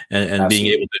in and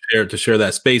being able to share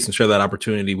that space and share that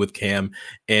opportunity with Cam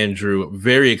and Drew.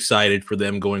 Very excited for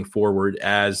them going forward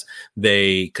as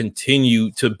they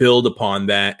continue to build upon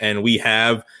that, and we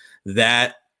have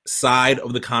that side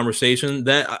of the conversation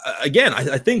that again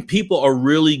I think people are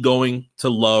really going to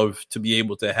love to be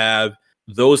able to have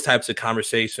those types of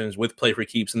conversations with Play for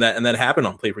Keeps, and that happened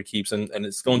on Play for Keeps, and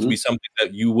it's going to be something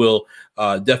that you will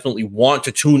definitely want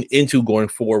to tune into going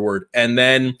forward. And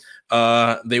then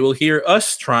they will hear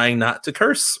us trying not to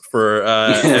curse for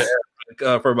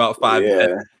about 5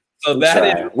 minutes. So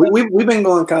we've been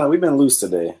going we've been loose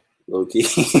today, low key.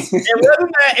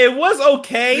 It was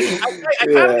okay. I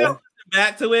kind of got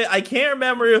back to it. I can't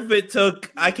remember if it took.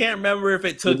 We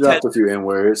dropped a few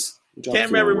N-words.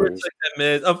 Can't remember where it took 10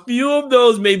 minutes. A few of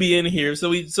those may be in here. It's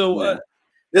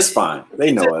fine.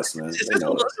 They know us, man. It's just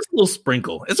a little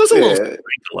sprinkle. It's just a little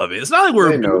sprinkle of it. It's not like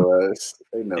we're. They know us.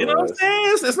 You know what I'm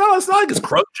saying? It's not like it's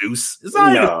crook juice. It's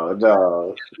not.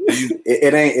 No.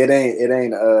 It ain't.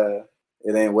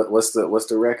 What's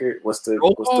the record? What's the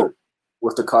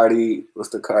Cardi? What's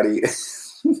the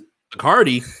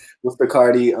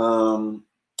Cardi?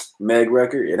 Meg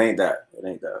record? It ain't that.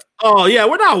 Oh yeah,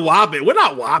 we're not wobbing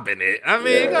it. I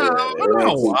mean, we're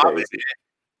not wobbing it.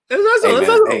 It's a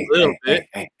little bit.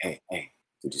 Hey,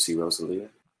 Did you see Rosalia?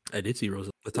 I did see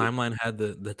Rosalia. The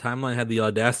timeline had the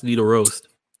audacity to roast.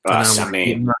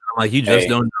 I'm like, you just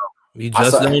don't know. You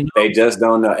just don't know. They just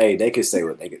don't know. Hey, they could say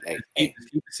what they could. Hey, keep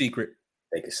the secret.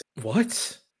 They could say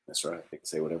what? That's right. They can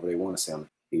say whatever they want to say.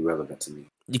 Irrelevant to me.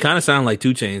 You kind of sound like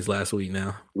 2 Chainz last week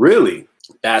now. Really?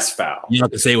 That's foul. You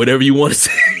have to say whatever you want to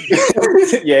say.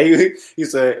 Yeah, he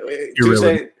said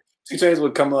 2 Chainz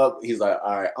would come up. He's like,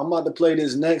 all right, I'm about to play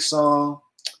this next song.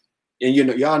 And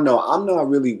y'all know I'm not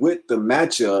really with the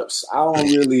matchups. I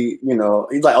don't really,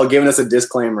 he's like, giving us a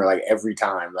disclaimer like every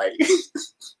time. Like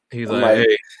he's like,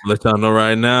 hey, let y'all know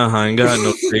right now, I ain't got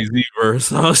no crazy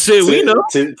verse. Oh shit, we know.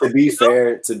 To be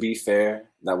fair,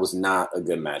 that was not a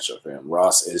good matchup for him.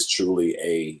 Ross is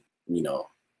truly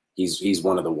he's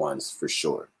one of the ones for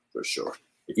sure.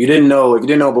 If you didn't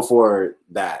know before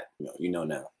that, you know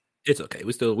now. It's okay.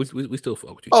 We still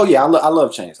fuck with you. Oh yeah, I love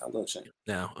Chainz.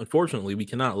 Now, unfortunately, we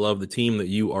cannot love the team that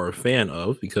you are a fan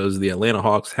of because the Atlanta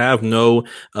Hawks have no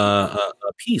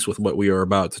piece with what we are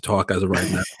about to talk as of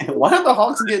right now. Why are the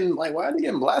Hawks getting why are they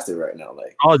getting blasted right now?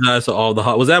 Like, apologize to all the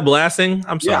Hawks. Was that blasting?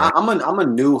 I'm sorry. Yeah, I'm a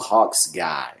new Hawks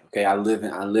guy. Okay, I live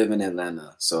in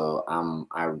Atlanta, so I mean,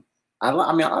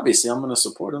 obviously, I'm gonna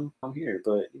support them. I'm here,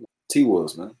 but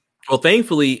T-Wolves, man. Well,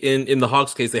 thankfully, in the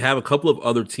Hawks case, they have a couple of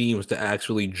other teams to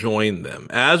actually join them.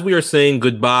 As we are saying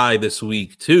goodbye this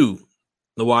week to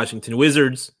the Washington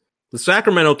Wizards, the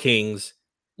Sacramento Kings,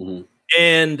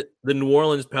 and the New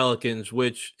Orleans Pelicans,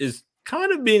 which is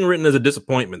kind of being written as a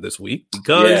disappointment this week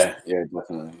because yeah,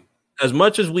 definitely. As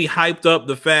much as we hyped up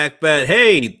the fact that,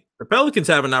 hey, the Pelicans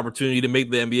have an opportunity to make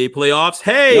the NBA playoffs.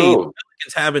 Hey, the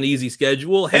Pelicans have an easy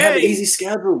schedule. They have an easy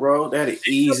schedule, bro. They had an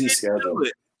easy schedule.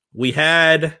 We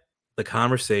had the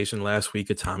conversation last week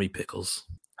of Tommy Pickles,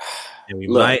 and we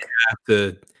might have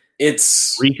to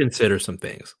reconsider some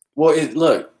things. Well,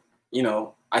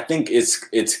 I think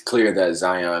it's clear that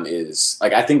Zion is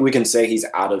I think we can say he's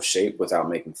out of shape without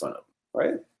making fun of him,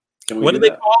 right? What did they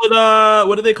call it?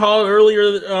 What did they call it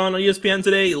earlier on ESPN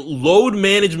today? Load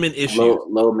management issues.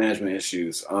 Load management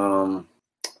issues. I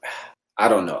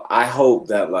don't know. I hope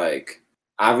that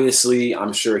obviously,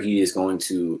 I'm sure he is going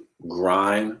to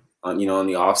grind on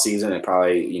the off season and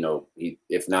probably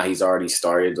if not, he's already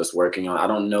started just working on. I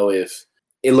don't know if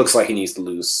it looks like he needs to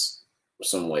lose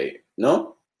some weight.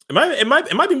 No, it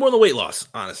might be more than weight loss.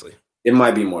 Honestly, it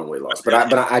might be more than weight loss. But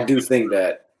I do think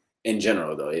that in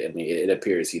general, though, it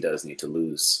appears he does need to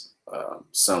lose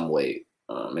some weight.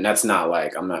 And that's not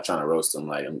I'm not trying to roast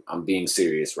him. I'm being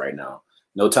serious right now.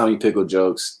 No Tommy Pickle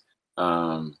jokes.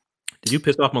 Did you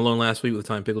piss off Malone last week with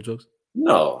Tommy Pickle jokes?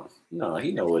 No,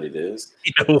 he know what it is.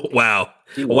 Wow.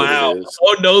 Malone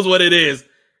knows what it is.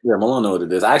 Yeah, Malone knows what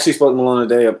it is. I actually spoke to Malone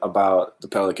today about the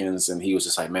Pelicans, and he was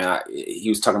just like, man, he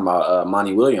was talking about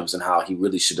Monty Williams and how he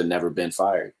really should have never been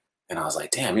fired. And I was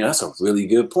like, damn, that's a really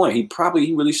good point. He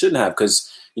really shouldn't have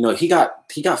because, he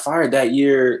got fired that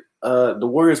year. The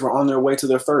Warriors were on their way to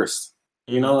their first.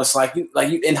 It's like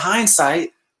in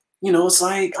hindsight, it's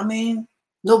like, I mean,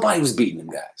 nobody was beating them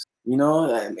guys.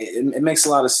 It makes a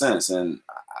lot of sense. And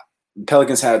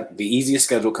Pelicans had the easiest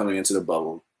schedule coming into the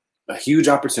bubble, a huge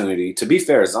opportunity. To be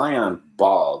fair, Zion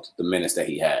balled the minutes that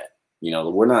he had.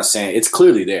 We're not saying it's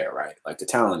clearly there, right? The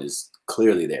talent is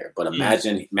clearly there. But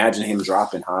imagine him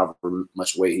dropping however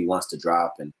much weight he wants to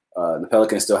drop. And the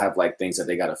Pelicans still have things that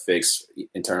they got to fix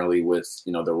internally with,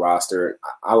 the roster.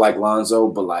 I like Lonzo,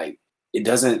 but it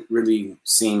doesn't really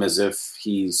seem as if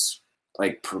he's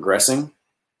progressing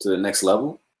to the next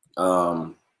level.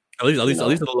 At least the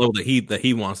level that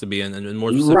he wants to be in, and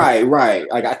more specific. Right.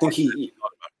 I think he's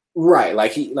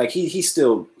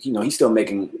still he's still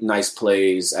making nice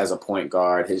plays as a point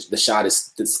guard. The shot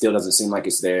still doesn't seem like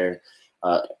it's there.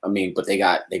 But they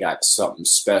got something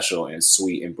special and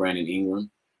sweet in Brandon Ingram,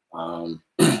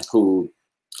 who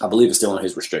I believe is still on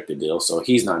his restricted deal, so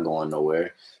he's not going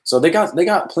nowhere. So they got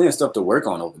plenty of stuff to work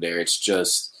on over there. It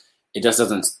just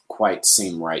doesn't quite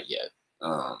seem right yet.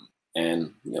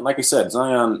 And like I said,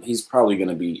 Zion, he'll probably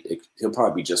be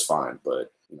just fine.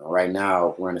 But right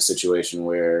now we're in a situation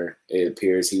where it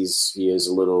appears he is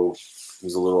a little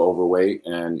overweight,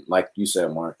 and like you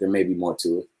said, Mark, there may be more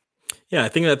to it. Yeah, I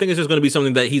think it's just going to be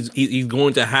something that he's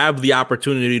going to have the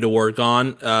opportunity to work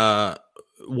on.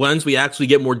 Once we actually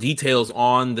get more details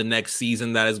on the next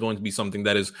season, that is going to be something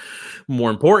that is more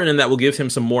important, and that will give him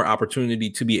some more opportunity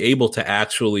to be able to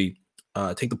actually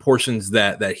take the portions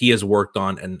that he has worked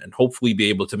on and hopefully be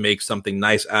able to make something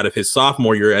nice out of his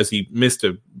sophomore year, as he missed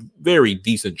a very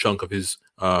decent chunk of his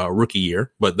rookie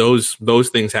year. But those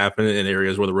things happen in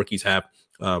areas where the rookies have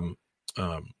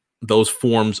those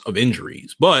forms of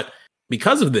injuries. But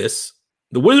because of this,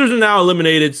 The Wizards are now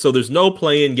eliminated, so there's no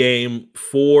play-in game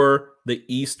for the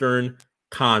Eastern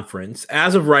Conference.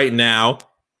 As of right now,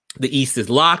 the East is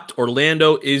locked.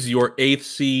 Orlando is your 8th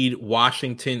seed.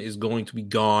 Washington is going to be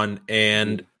gone,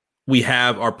 and we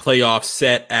have our playoffs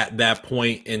set at that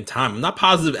point in time. I'm not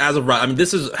positive as of right. I mean,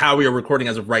 this is how we are recording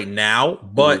as of right now,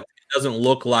 but it doesn't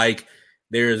look like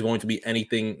there is going to be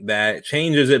anything that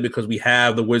changes it because we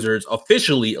have the Wizards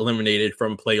officially eliminated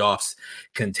from playoffs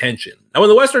contention. Now, in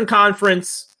the Western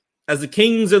Conference, as the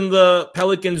Kings and the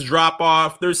Pelicans drop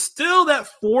off, there's still that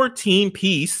 4-team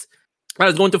piece that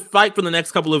is going to fight for the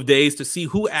next couple of days to see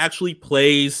who actually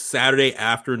plays Saturday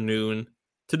afternoon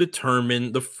to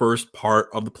determine the first part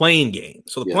of the play-in game.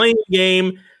 So the play-in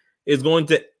game is going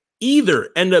to either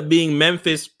end up being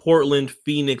Memphis, Portland,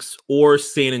 Phoenix, or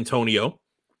San Antonio.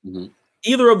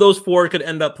 Either of those four could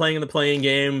end up playing in the play-in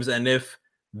games, and if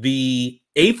the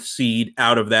 8th seed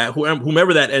out of that,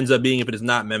 whomever that ends up being, if it is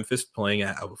not Memphis playing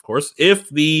out, of course, if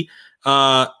the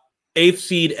 8th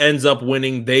seed ends up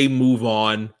winning, they move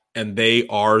on, and they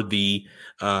are the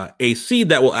 8th seed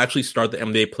that will actually start the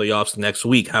NBA playoffs next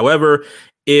week. However,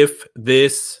 if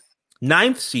this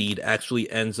 9th seed actually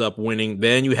ends up winning,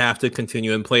 then you have to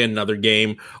continue and play another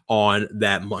game on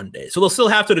that Monday. So they'll still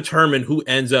have to determine who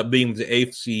ends up being the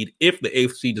 8th seed if the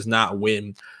 8th seed does not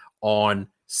win on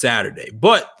Saturday.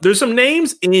 But there's some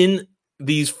names in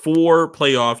these 4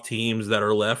 playoff teams that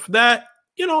are left that,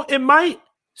 you know, it might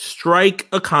strike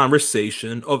a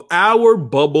conversation of our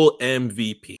bubble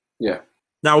MVP. Yeah.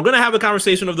 Now, we're going to have a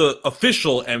conversation of the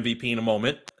official MVP in a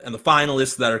moment and the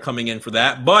finalists that are coming in for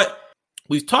that. But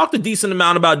we've talked a decent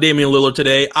amount about Damian Lillard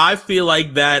today. I feel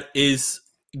like that is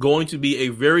going to be a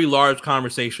very large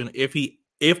conversation if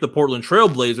the Portland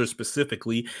Trailblazers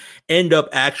specifically end up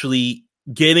actually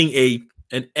getting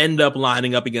and end up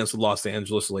lining up against the Los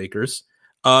Angeles Lakers.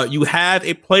 You have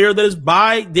a player that is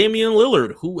by Damian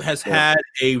Lillard who has had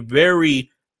a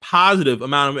very positive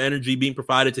amount of energy being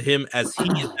provided to him as he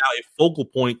is now a focal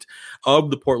point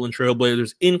of the Portland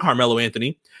Trailblazers in Carmelo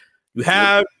Anthony. You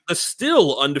have the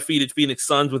still undefeated Phoenix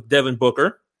Suns with Devin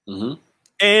Booker.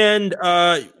 And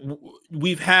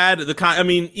we've had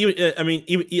even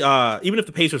if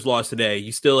the Pacers lost today,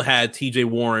 you still had TJ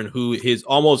Warren, who is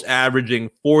almost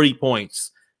averaging 40 points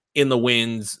in the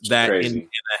wins that Indiana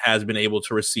has been able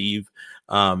to receive.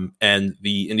 And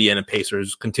the Indiana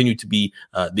Pacers continue to be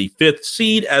the 5th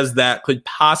seed, as that could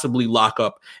possibly lock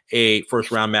up a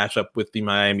first-round matchup with the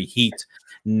Miami Heat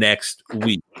next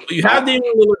week. So you have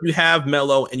Damian Lillard, you have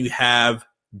Melo, and you have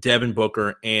Devin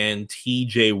Booker and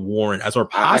TJ Warren as our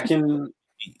possible.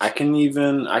 I can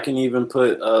even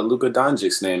put Luka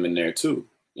Doncic's name in there too.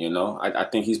 You know, I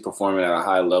think he's performing at a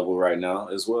high level right now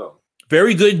as well.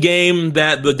 Very good game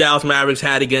that the Dallas Mavericks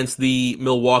had against the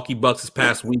Milwaukee Bucks this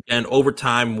past weekend.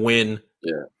 Overtime win.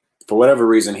 Yeah. For whatever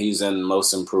reason, he's in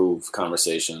most improved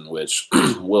conversation, which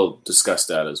we'll discuss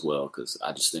that as well, because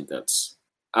I just think that's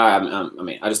I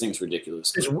just think it's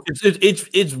ridiculous.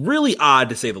 It's really odd,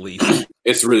 to say the least.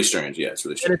 It's really strange. Yeah, it's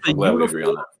really strange. I'm glad we agree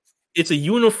on that. It's a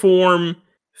uniform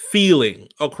feeling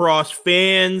across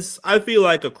fans. I feel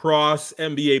like across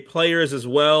NBA players as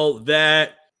well,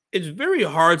 that it's very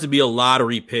hard to be a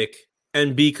lottery pick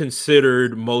and be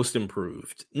considered most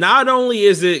improved. Not only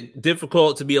is it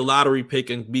difficult to be a lottery pick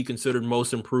and be considered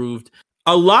most improved,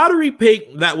 a lottery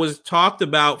pick that was talked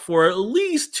about for at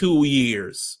least 2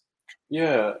 years.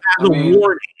 Yeah. As a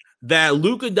warning that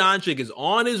Luka Doncic is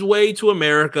on his way to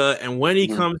America, and when he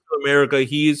comes to America,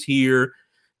 he is here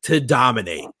to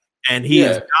dominate. And he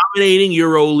is dominating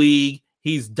EuroLeague.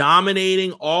 He's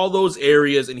dominating all those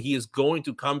areas, and he is going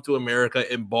to come to America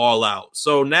and ball out.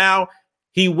 So now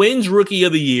he wins Rookie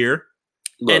of the Year.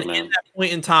 At that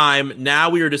point in time, now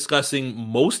we are discussing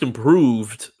most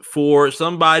improved for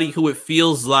somebody who it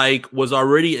feels like was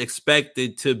already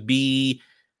expected to be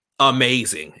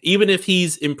amazing. Even if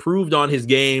he's improved on his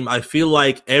game, I feel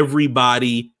like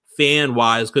everybody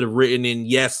fan-wise could have written in,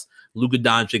 yes, Luka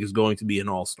Doncic is going to be an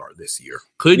all-star this year.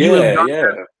 Could you have done that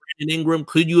with Brandon Ingram?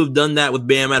 Could you have done that with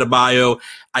Bam Adebayo?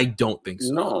 I don't think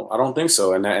so. No, I don't think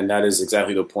so. And that is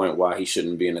exactly the point why he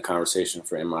shouldn't be in the conversation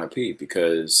for MIP,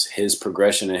 because his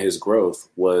progression and his growth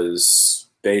was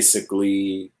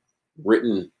basically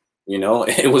written,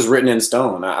 it was written in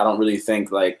stone. I don't really think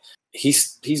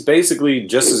he's basically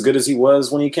just as good as he was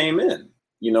when he came in.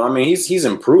 He's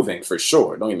improving for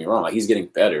sure. Don't get me wrong. He's getting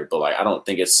better, but I don't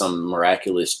think it's some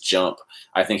miraculous jump.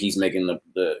 I think he's making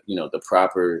the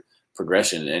proper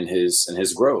progression in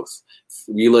his growth.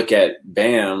 You look at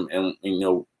Bam, and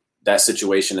that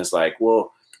situation is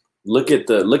look at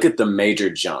the major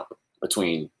jump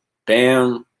between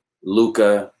Bam,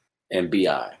 Luka, and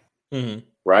BI. Mm-hmm.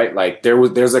 right? Like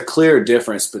there's a clear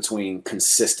difference between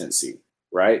consistency,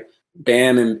 right?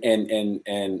 Bam and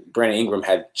Brandon Ingram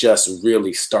had just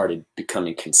really started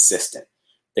becoming consistent.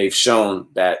 They've shown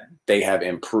that they have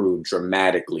improved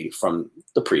dramatically from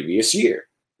the previous year.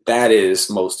 That is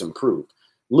most improved.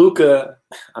 Luka,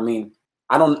 I mean,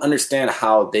 I don't understand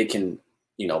how they can,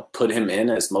 put him in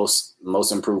as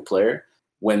most improved player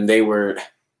when they were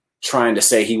trying to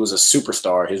say he was a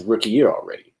superstar his rookie year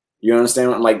already. You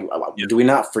understand? Like, do we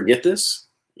not forget this?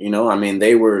 I mean,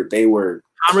 they were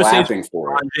clapping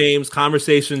for it. James,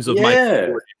 conversations of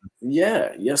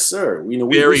yes, sir.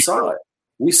 We saw it.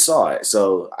 We saw it.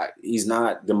 So he's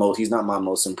not my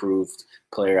most improved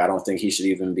player. I don't think he should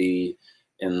even be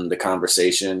in the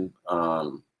conversation.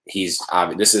 He's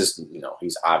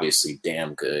obviously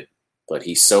damn good, but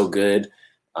he's so good.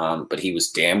 But he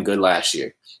was damn good last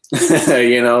year.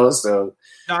 So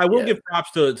now, I will give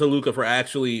props to Luka for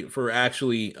actually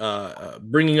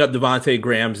bringing up Devontae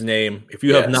Graham's name. If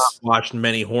you have not watched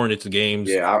many Hornets games,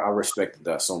 I respected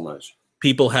that so much.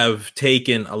 People have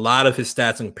taken a lot of his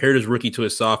stats and compared his rookie to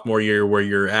his sophomore year, where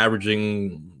you're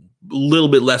averaging a little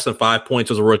bit less than 5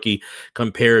 points as a rookie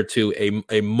compared to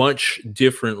a much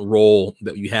different role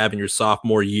that you have in your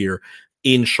sophomore year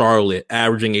in Charlotte,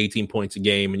 averaging 18 points a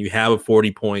game, and you have a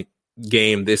 40-point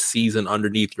game this season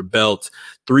underneath your belt,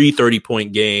 3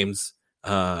 30-point games,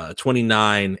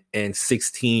 29 and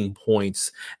 16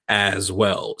 points as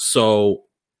well. So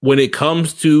when it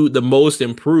comes to the most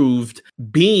improved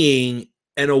being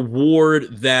an award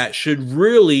that should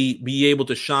really be able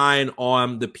to shine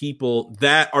on the people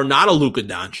that are not a Luka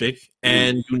Doncic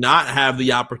and do not have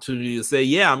the opportunity to say,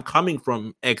 yeah, I'm coming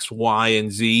from X, Y,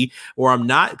 and Z, or I'm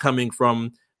not coming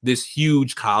from this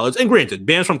huge college. And granted,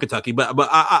 Bam's from Kentucky, but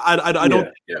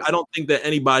I don't think that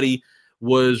anybody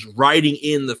was writing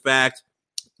in the fact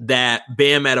that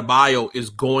Bam Adebayo is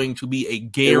going to be a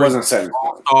guaranteed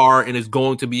star and is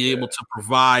going to be able to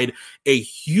provide a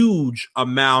huge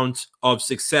amount of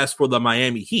success for the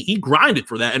Miami Heat. He grinded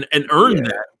for that and earned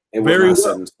that. It was not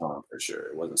set in stone for sure.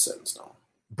 It wasn't set in stone.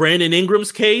 Brandon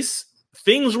Ingram's case,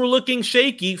 things were looking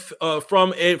shaky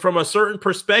from a certain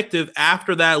perspective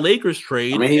after that Lakers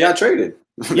trade. I mean, he got traded.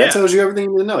 That tells you everything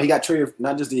you need to know. He got traded.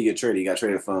 Not just did he get traded, he got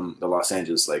traded from the Los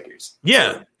Angeles Lakers.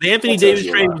 Yeah, so the Anthony Davis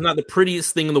trade was not the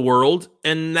prettiest thing in the world,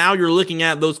 and now you're looking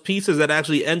at those pieces that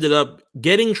actually ended up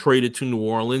getting traded to New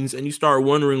Orleans, and you start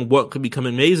wondering what could become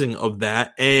amazing of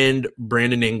that. And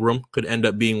Brandon Ingram could end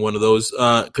up being one of those.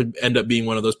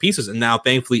 Pieces, and now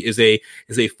thankfully is a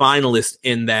finalist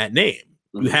in that name.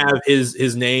 Mm-hmm. You have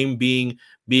his name being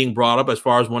brought up as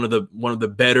far as one of the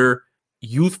better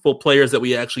youthful players that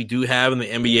we actually do have in the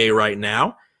NBA right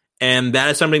now. And that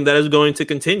is something that is going to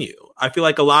continue. I feel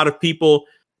like a lot of people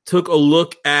took a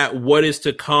look at what is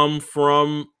to come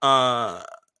from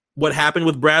what happened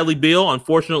with Bradley Beal.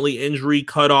 Unfortunately, injury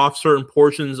cut off certain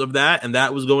portions of that, and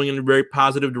that was going in a very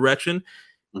positive direction.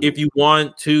 Mm-hmm. If you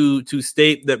want to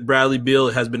state that Bradley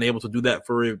Beal has been able to do that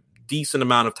for a decent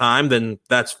amount of time, then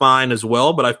that's fine as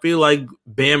well. But I feel like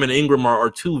Bam and Ingram are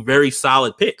two very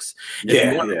solid picks.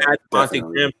 If you want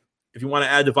to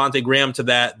add Devontae Graham to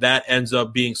that ends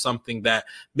up being something that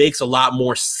makes a lot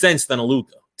more sense than a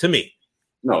Luka to me.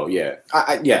 No, yeah.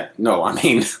 I mean,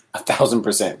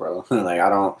 1,000%, bro. Like,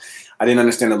 I didn't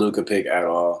understand the Luka pick at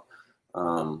all.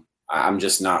 I'm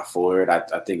just not for it. I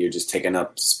think you're just taking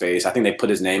up space. I think they put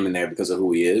his name in there because of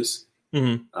who he is.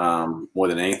 Mm-hmm. More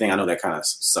than anything. I know that kind of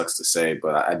sucks to say,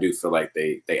 but I do feel like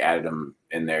they added him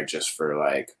in there just for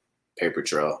like paper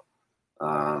trail.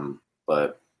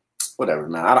 But whatever,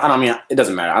 man. I mean, it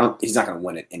doesn't matter. He's not going to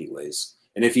win it anyways.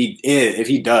 And if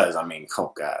he does, I mean,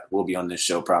 oh God, we'll be on this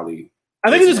show probably. I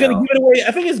think he's just going to give it away.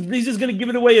 I think he's just going to give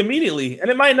it away immediately, and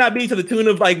it might not be to the tune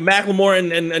of like Macklemore and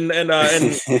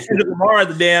Lamar at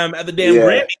the damn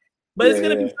Grammy, but it's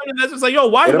going to be something that's just like, yo,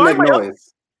 why? It'll make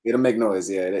noise. It'll make noise,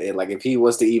 yeah. Like if he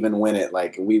was to even win it,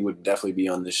 like we would definitely be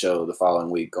on the show the following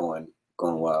week going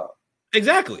wild.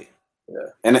 Exactly. Yeah,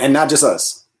 and not just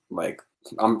us. Like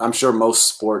I'm sure most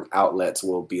sport outlets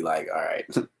will be like, all right,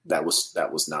 that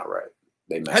was not right.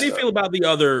 They messed up. How do you feel about the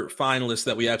other finalists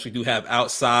that we actually do have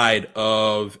outside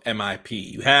of MIP?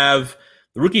 You have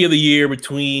the Rookie of the Year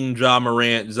between Ja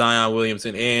Morant, Zion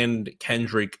Williamson, and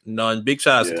Kendrick Nunn. Big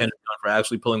shout out to Kendrick Nunn for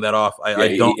actually pulling that off.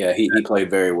 He played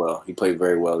very well. He played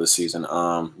very well this season.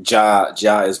 Ja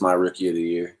is my Rookie of the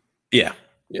Year. Yeah.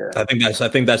 I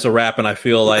think that's a wrap, and I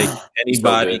feel like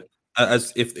anybody,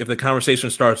 if the conversation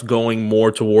starts going more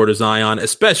toward a Zion,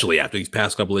 especially after these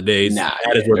past couple of days, that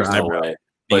is where the eyebrow.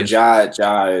 But Ja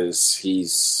is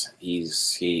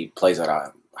he plays at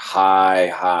a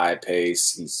high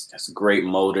pace. He has a great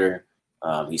motor.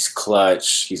 He's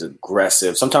clutch. He's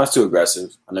aggressive. Sometimes too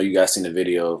aggressive. I know you guys seen the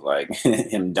video of like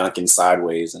him dunking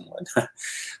sideways and whatnot.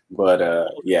 But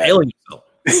yeah,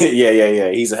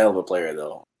 yeah. He's a hell of a player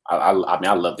though. I mean,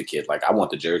 I love the kid. Like, I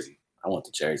want the jersey. You want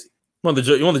the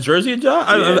jersey, John?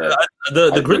 Yeah,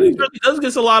 the Grizzlies jersey does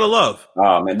get a lot of love.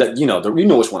 Oh man, you know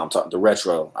which one I'm talking. The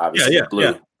retro, obviously, the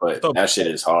blue. But that shit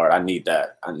is hard. I need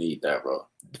that, bro.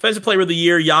 Defensive Player of the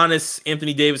Year: Giannis,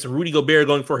 Anthony Davis, and Rudy Gobert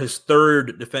going for his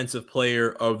third Defensive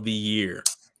Player of the Year.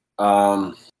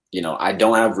 You know, I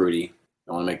don't have Rudy.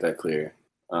 I want to make that clear.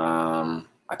 I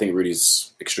think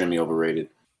Rudy's extremely overrated.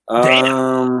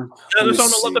 Damn. There's no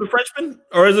love to the freshman,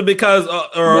 or is it because?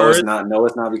 No, it's not. No,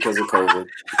 it's not because of COVID.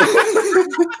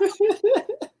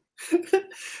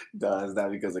 No, it's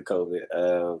not because of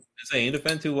COVID. He ain't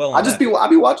defend too well. I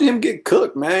be watching him get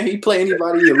cooked, man. He play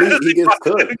anybody elite, he gets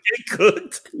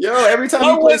cooked. Yo, every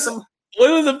time he plays some. What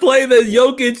was the play that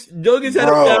Jokic had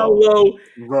him down low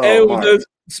and it was just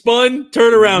spun,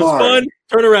 turn around, spun,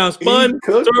 turn around, spun,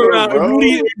 turn around.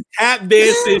 Rudy tap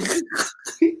dancing,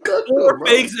 four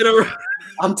fakes in a row.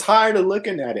 I'm tired of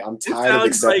looking at it. I'm tired of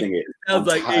accepting it. Sounds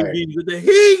like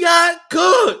he got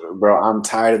cooked, bro. I'm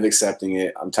tired of accepting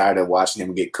it. I'm tired of watching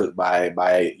him get cooked by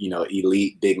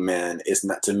elite big men. It's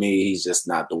not, to me, he's just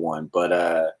not the one.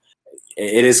 But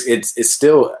it's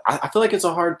still. I feel like it's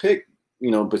a hard pick,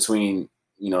 between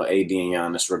AD and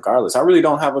Giannis. Regardless, I really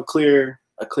don't have a clear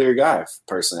guy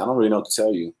personally. I don't really know what to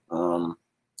tell you.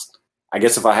 I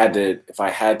guess if I had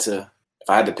to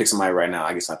pick somebody right now,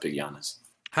 I guess I'd pick Giannis.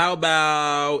 How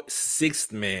about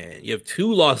sixth man? You have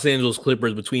two Los Angeles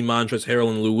Clippers between Montrezl Harrell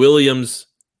and Lou Williams,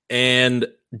 and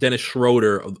Dennis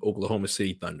Schroeder of the Oklahoma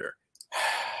City Thunder.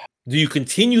 Do you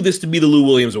continue this to be the Lou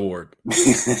Williams Award?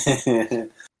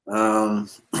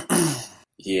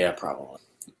 Yeah, probably.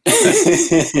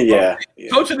 yeah.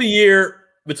 Coach of the Year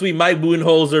between Mike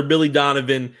Budenholzer, Billy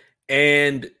Donovan,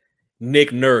 and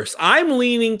Nick Nurse. I'm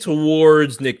leaning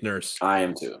towards Nick Nurse. I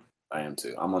am too.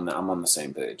 I'm on the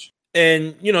same page.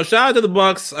 And shout out to the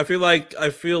Bucks. I feel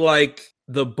like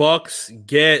the Bucks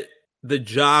get the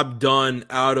job done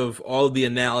out of all of the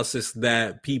analysis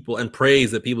that people and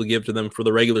praise that people give to them for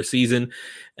the regular season.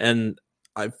 And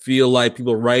I feel like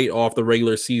people write off the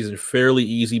regular season fairly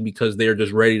easy because they're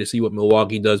just ready to see what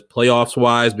Milwaukee does playoffs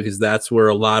wise, because that's where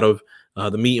a lot of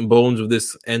the meat and bones of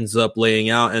this ends up laying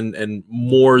out. And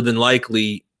more than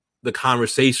likely, the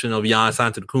conversation of Giannis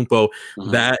Antetokounmpo,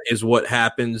 that is what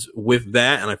happens with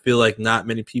that. And I feel like not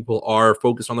many people are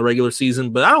focused on the regular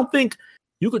season, but I don't think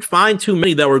you could find too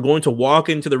many that were going to walk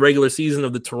into the regular season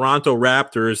of the Toronto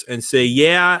Raptors and say,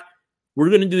 yeah, we're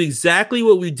going to do exactly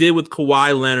what we did with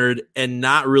Kawhi Leonard and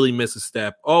not really miss a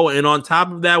step. Oh, and on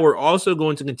top of that, we're also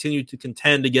going to continue to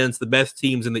contend against the best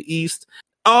teams in the East.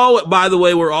 Oh, by the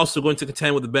way, we're also going to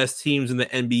contend with the best teams in the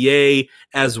NBA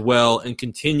as well and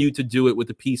continue to do it with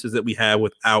the pieces that we have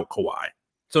without Kawhi.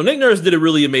 So Nick Nurse did a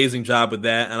really amazing job with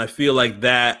that, and I feel like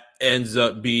that ends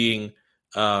up being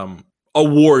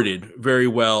awarded very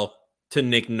well to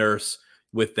Nick Nurse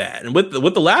with that. And with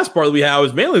the last part that we have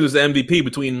is mainly this MVP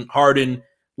between Harden,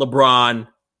 LeBron,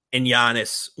 and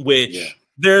Giannis, which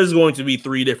there's going to be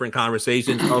three different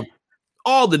conversations of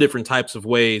all the different types of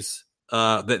ways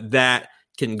that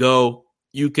can go.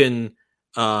 You can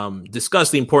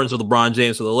discuss the importance of LeBron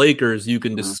James to the Lakers. You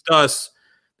can discuss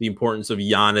the importance of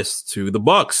Giannis to the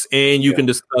Bucks, and you can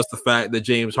discuss the fact that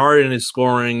James Harden is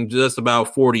scoring just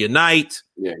about 40 a night.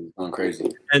 Yeah, he's going crazy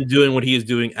and doing what he is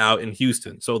doing out in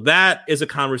Houston. So that is a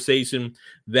conversation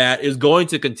that is going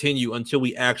to continue until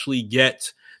we actually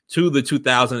get to the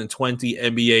 2020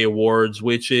 NBA Awards,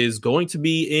 which is going to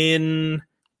be in,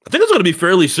 I think it's going to be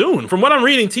fairly soon. From what I'm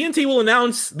reading, TNT will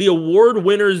announce the award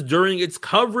winners during its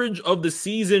coverage of the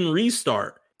season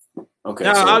restart. Okay.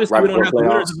 Now, so obviously, we don't have the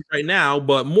winners right now,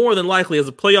 but more than likely, as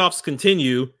the playoffs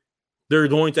continue, they're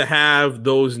going to have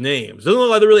those names. Doesn't look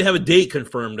like they really have a date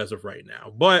confirmed as of right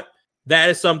now, but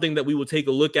that is something that we will take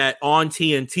a look at on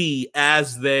TNT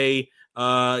as they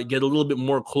get a little bit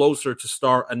more closer to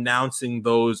start announcing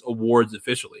those awards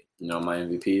officially. You know what my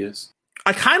MVP is?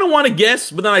 I kind of want to guess,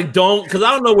 but then I don't, because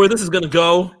I don't know where this is going to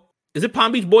go. Is it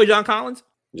Palm Beach boy John Collins?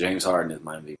 James Harden is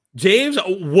my MVP. James,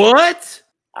 what?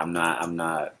 I'm not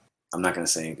going to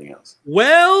say anything else.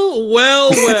 Well.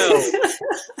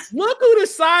 Look who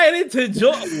decided to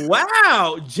join.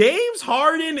 Wow. James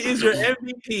Harden is your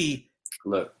MVP.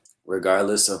 Look,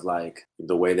 regardless of like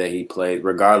the way that he played,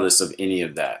 regardless of any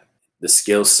of that, the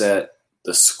skill set,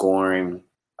 the scoring,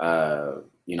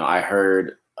 I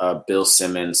heard Bill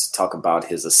Simmons talk about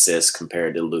his assist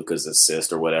compared to Luka's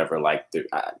assist or whatever,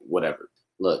 whatever.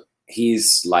 Look,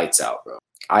 he's lights out, bro.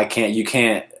 You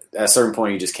can't at a certain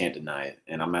point, you just can't deny it,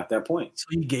 and I'm at that point. So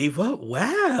you gave up?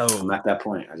 Wow. I'm at that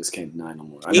point. I just can't deny no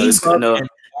more. And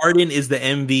Harden is the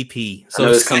MVP. So I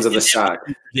know this comes as a shock.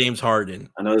 James Harden.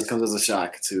 I know this comes as a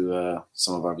shock to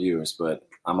some of our viewers, but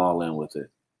I'm all in with it.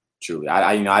 Truly,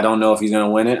 I don't know if he's going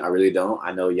to win it. I really don't.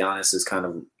 I know Giannis is kind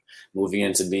of moving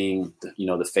into being,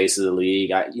 the face of the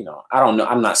league. I don't know.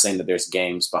 I'm not saying that there's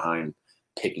games behind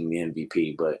picking the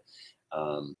MVP, but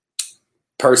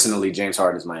personally, James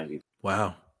Harden is my MVP.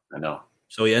 Wow. I know.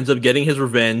 So he ends up getting his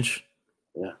revenge.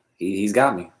 Yeah, he's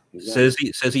got me. Says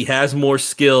he has more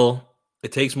skill.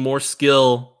 It takes more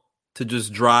skill to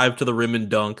just drive to the rim and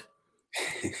dunk.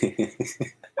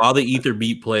 While the ether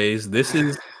beat plays, this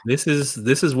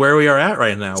is where we are at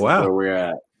right now. Wow, where we're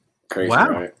at. Crazy, wow.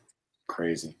 Right?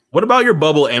 Crazy. What about your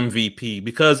bubble MVP?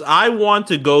 Because I want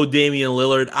to go Damian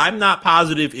Lillard. I'm not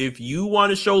positive if you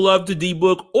want to show love to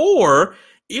D-Book or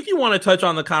if you want to touch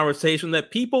on the conversation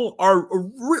that people are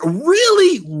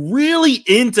really, really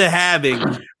into having,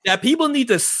 that people need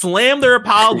to slam their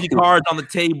apology cards on the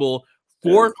table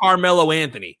for Carmelo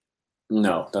Anthony.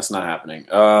 No, that's not happening.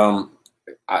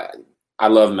 I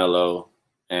love Melo,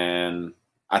 and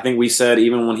I think we said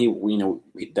even when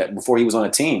that before he was on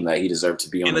a team that he deserved to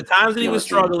be on. In the times that he was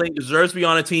struggling, deserves to be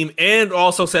on a team, and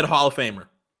also said Hall of Famer.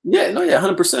 Yeah,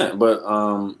 100%. But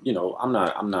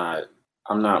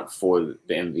I'm not for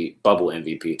the bubble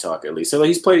MVP talk at least. So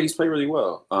he's played really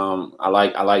well. I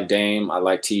like Dame, I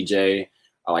like TJ,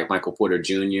 I like Michael Porter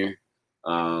Jr.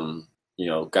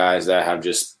 Guys that have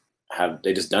just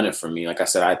done it for me. Like I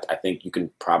said, I think you can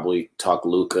probably talk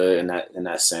Luka in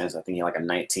that sense. I think he had like a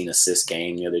 19 assist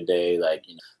game the other day,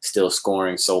 still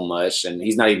scoring so much, and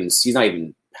he doesn't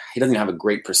even have a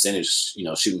great percentage,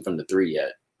 shooting from the three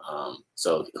yet.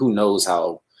 So who knows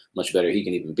how much better he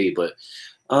can even be. But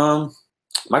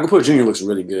Michael Porter Jr. looks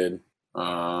really good.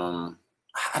 I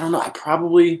don't know. I'd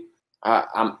probably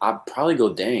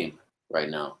go Dame right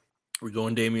now. We're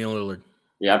going Damian Lillard.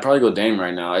 Yeah, I'd probably go Dame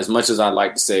right now. As much as I'd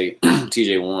like to say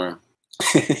T.J. Warren.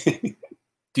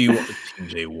 Do you want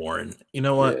T.J. Warren? You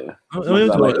know what? Yeah.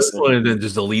 Let's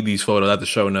just delete these photos at the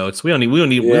show notes. We don't need.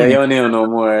 Yeah, you don't need no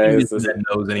more. That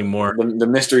nose anymore. The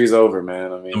mystery's over,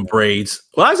 man. I mean, some braids.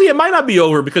 Well, actually, it might not be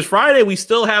over because Friday we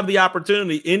still have the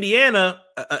opportunity. Indiana.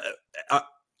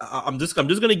 I'm just going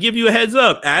to give you a heads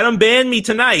up. Adam banned me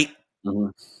tonight. Mm-hmm.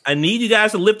 I need you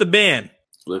guys to lift the ban.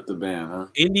 Lift the ban, huh?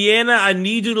 Indiana, I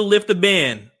need you to lift the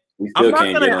ban. I'm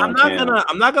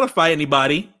not gonna fight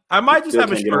anybody. I might just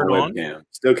have a shirt on.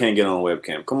 Still can't get on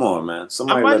webcam. Come on, man.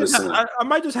 Somebody let us in. I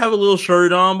might just have a little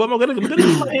shirt on, but I'm gonna put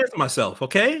my hands to myself.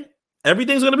 Okay,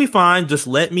 everything's gonna be fine. Just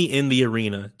let me in the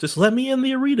arena.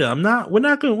 We're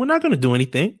not gonna do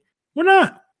anything. We're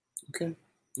not. Okay.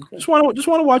 Just want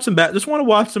to watch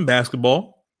some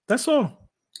basketball. That's all.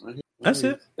 That's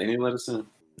it. They didn't let us in.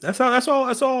 That's all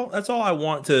I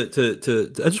want to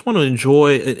I just want to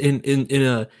enjoy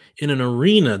in an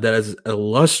arena that is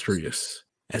illustrious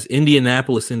as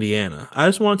Indianapolis, Indiana. I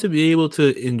just want to be able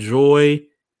to enjoy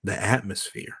the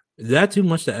atmosphere. Is that too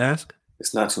much to ask?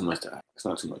 It's not too much to ask.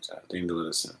 They need to let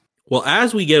us in. Well,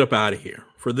 as we get up out of here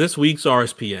for this week's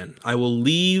RSPN, I will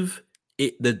leave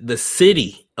the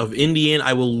city of Indiana.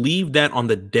 I will leave that on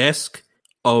the desk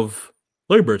of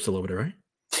Larry Bird's still over there, right?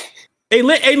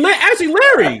 Actually,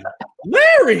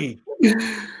 Larry.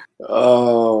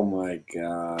 Oh my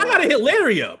God! I gotta hit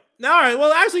Larry up. All right.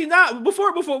 Well, actually, not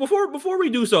before we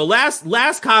do so. Last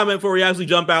comment before we actually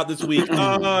jump out this week.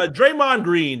 Draymond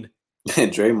Green.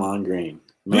 Draymond Green.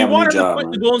 Do we want him to quit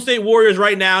the Golden State Warriors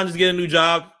right now and just get a new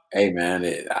job? Hey man,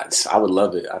 I would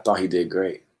love it. I thought he did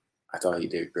great. I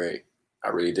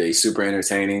really did. He's super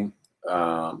entertaining.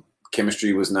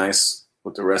 Chemistry was nice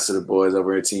with the rest of the boys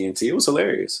over at TNT. It was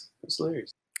hilarious.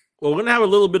 Well, we're gonna have a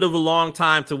little bit of a long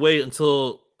time to wait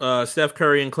until Steph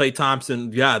Curry and Klay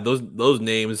Thompson. Yeah, those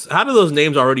names. How do those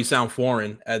names already sound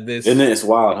foreign at this? Isn't it? It's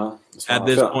wild, huh? At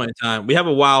this point in time, we have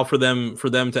a while for them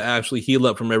to actually heal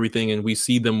up from everything, and we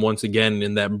see them once again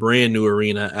in that brand new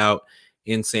arena out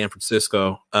in San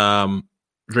Francisco.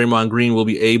 Draymond Green will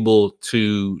be able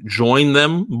to join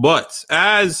them, but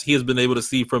as he has been able to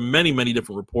see from many, many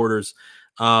different reporters,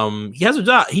 he has a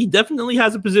job. He definitely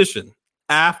has a position.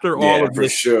 After all of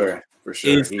this, for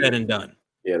sure, is said and done.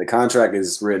 Yeah, the contract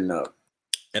is written up.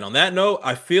 And on that note,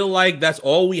 I feel like that's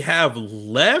all we have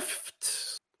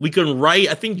left. We can write.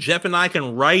 I think Jeff and I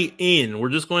can write in. We're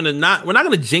not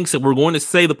going to jinx it. We're going to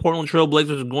say the Portland Trail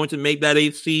Blazers are going to make that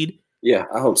 8th seed. Yeah,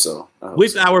 I hope so.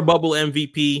 With our bubble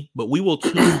MVP, but we will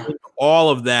tune into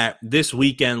all of that this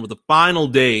weekend with the final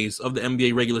days of the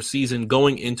NBA regular season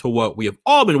going into what we have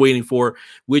all been waiting for,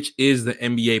 which is the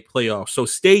NBA playoffs. So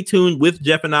stay tuned with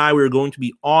Jeff and I. We're going to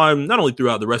be on not only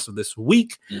throughout the rest of this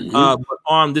week, but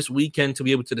on this weekend to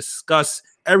be able to discuss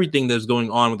everything that's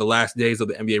going on with the last days of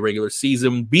the NBA regular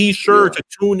season. Be sure to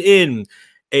tune in.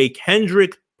 A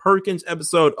Kendrick Perkins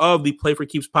episode of the Play for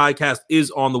Keeps podcast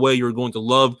is on the way. You're going to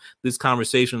love this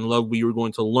conversation, love what you're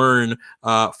going to learn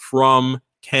from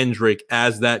Kendrick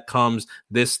as that comes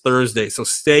this Thursday. So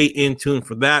stay in tune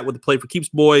for that with the Play for Keeps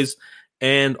boys.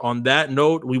 And on that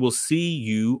note, we will see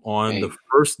you on the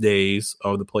first days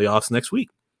of the playoffs next week.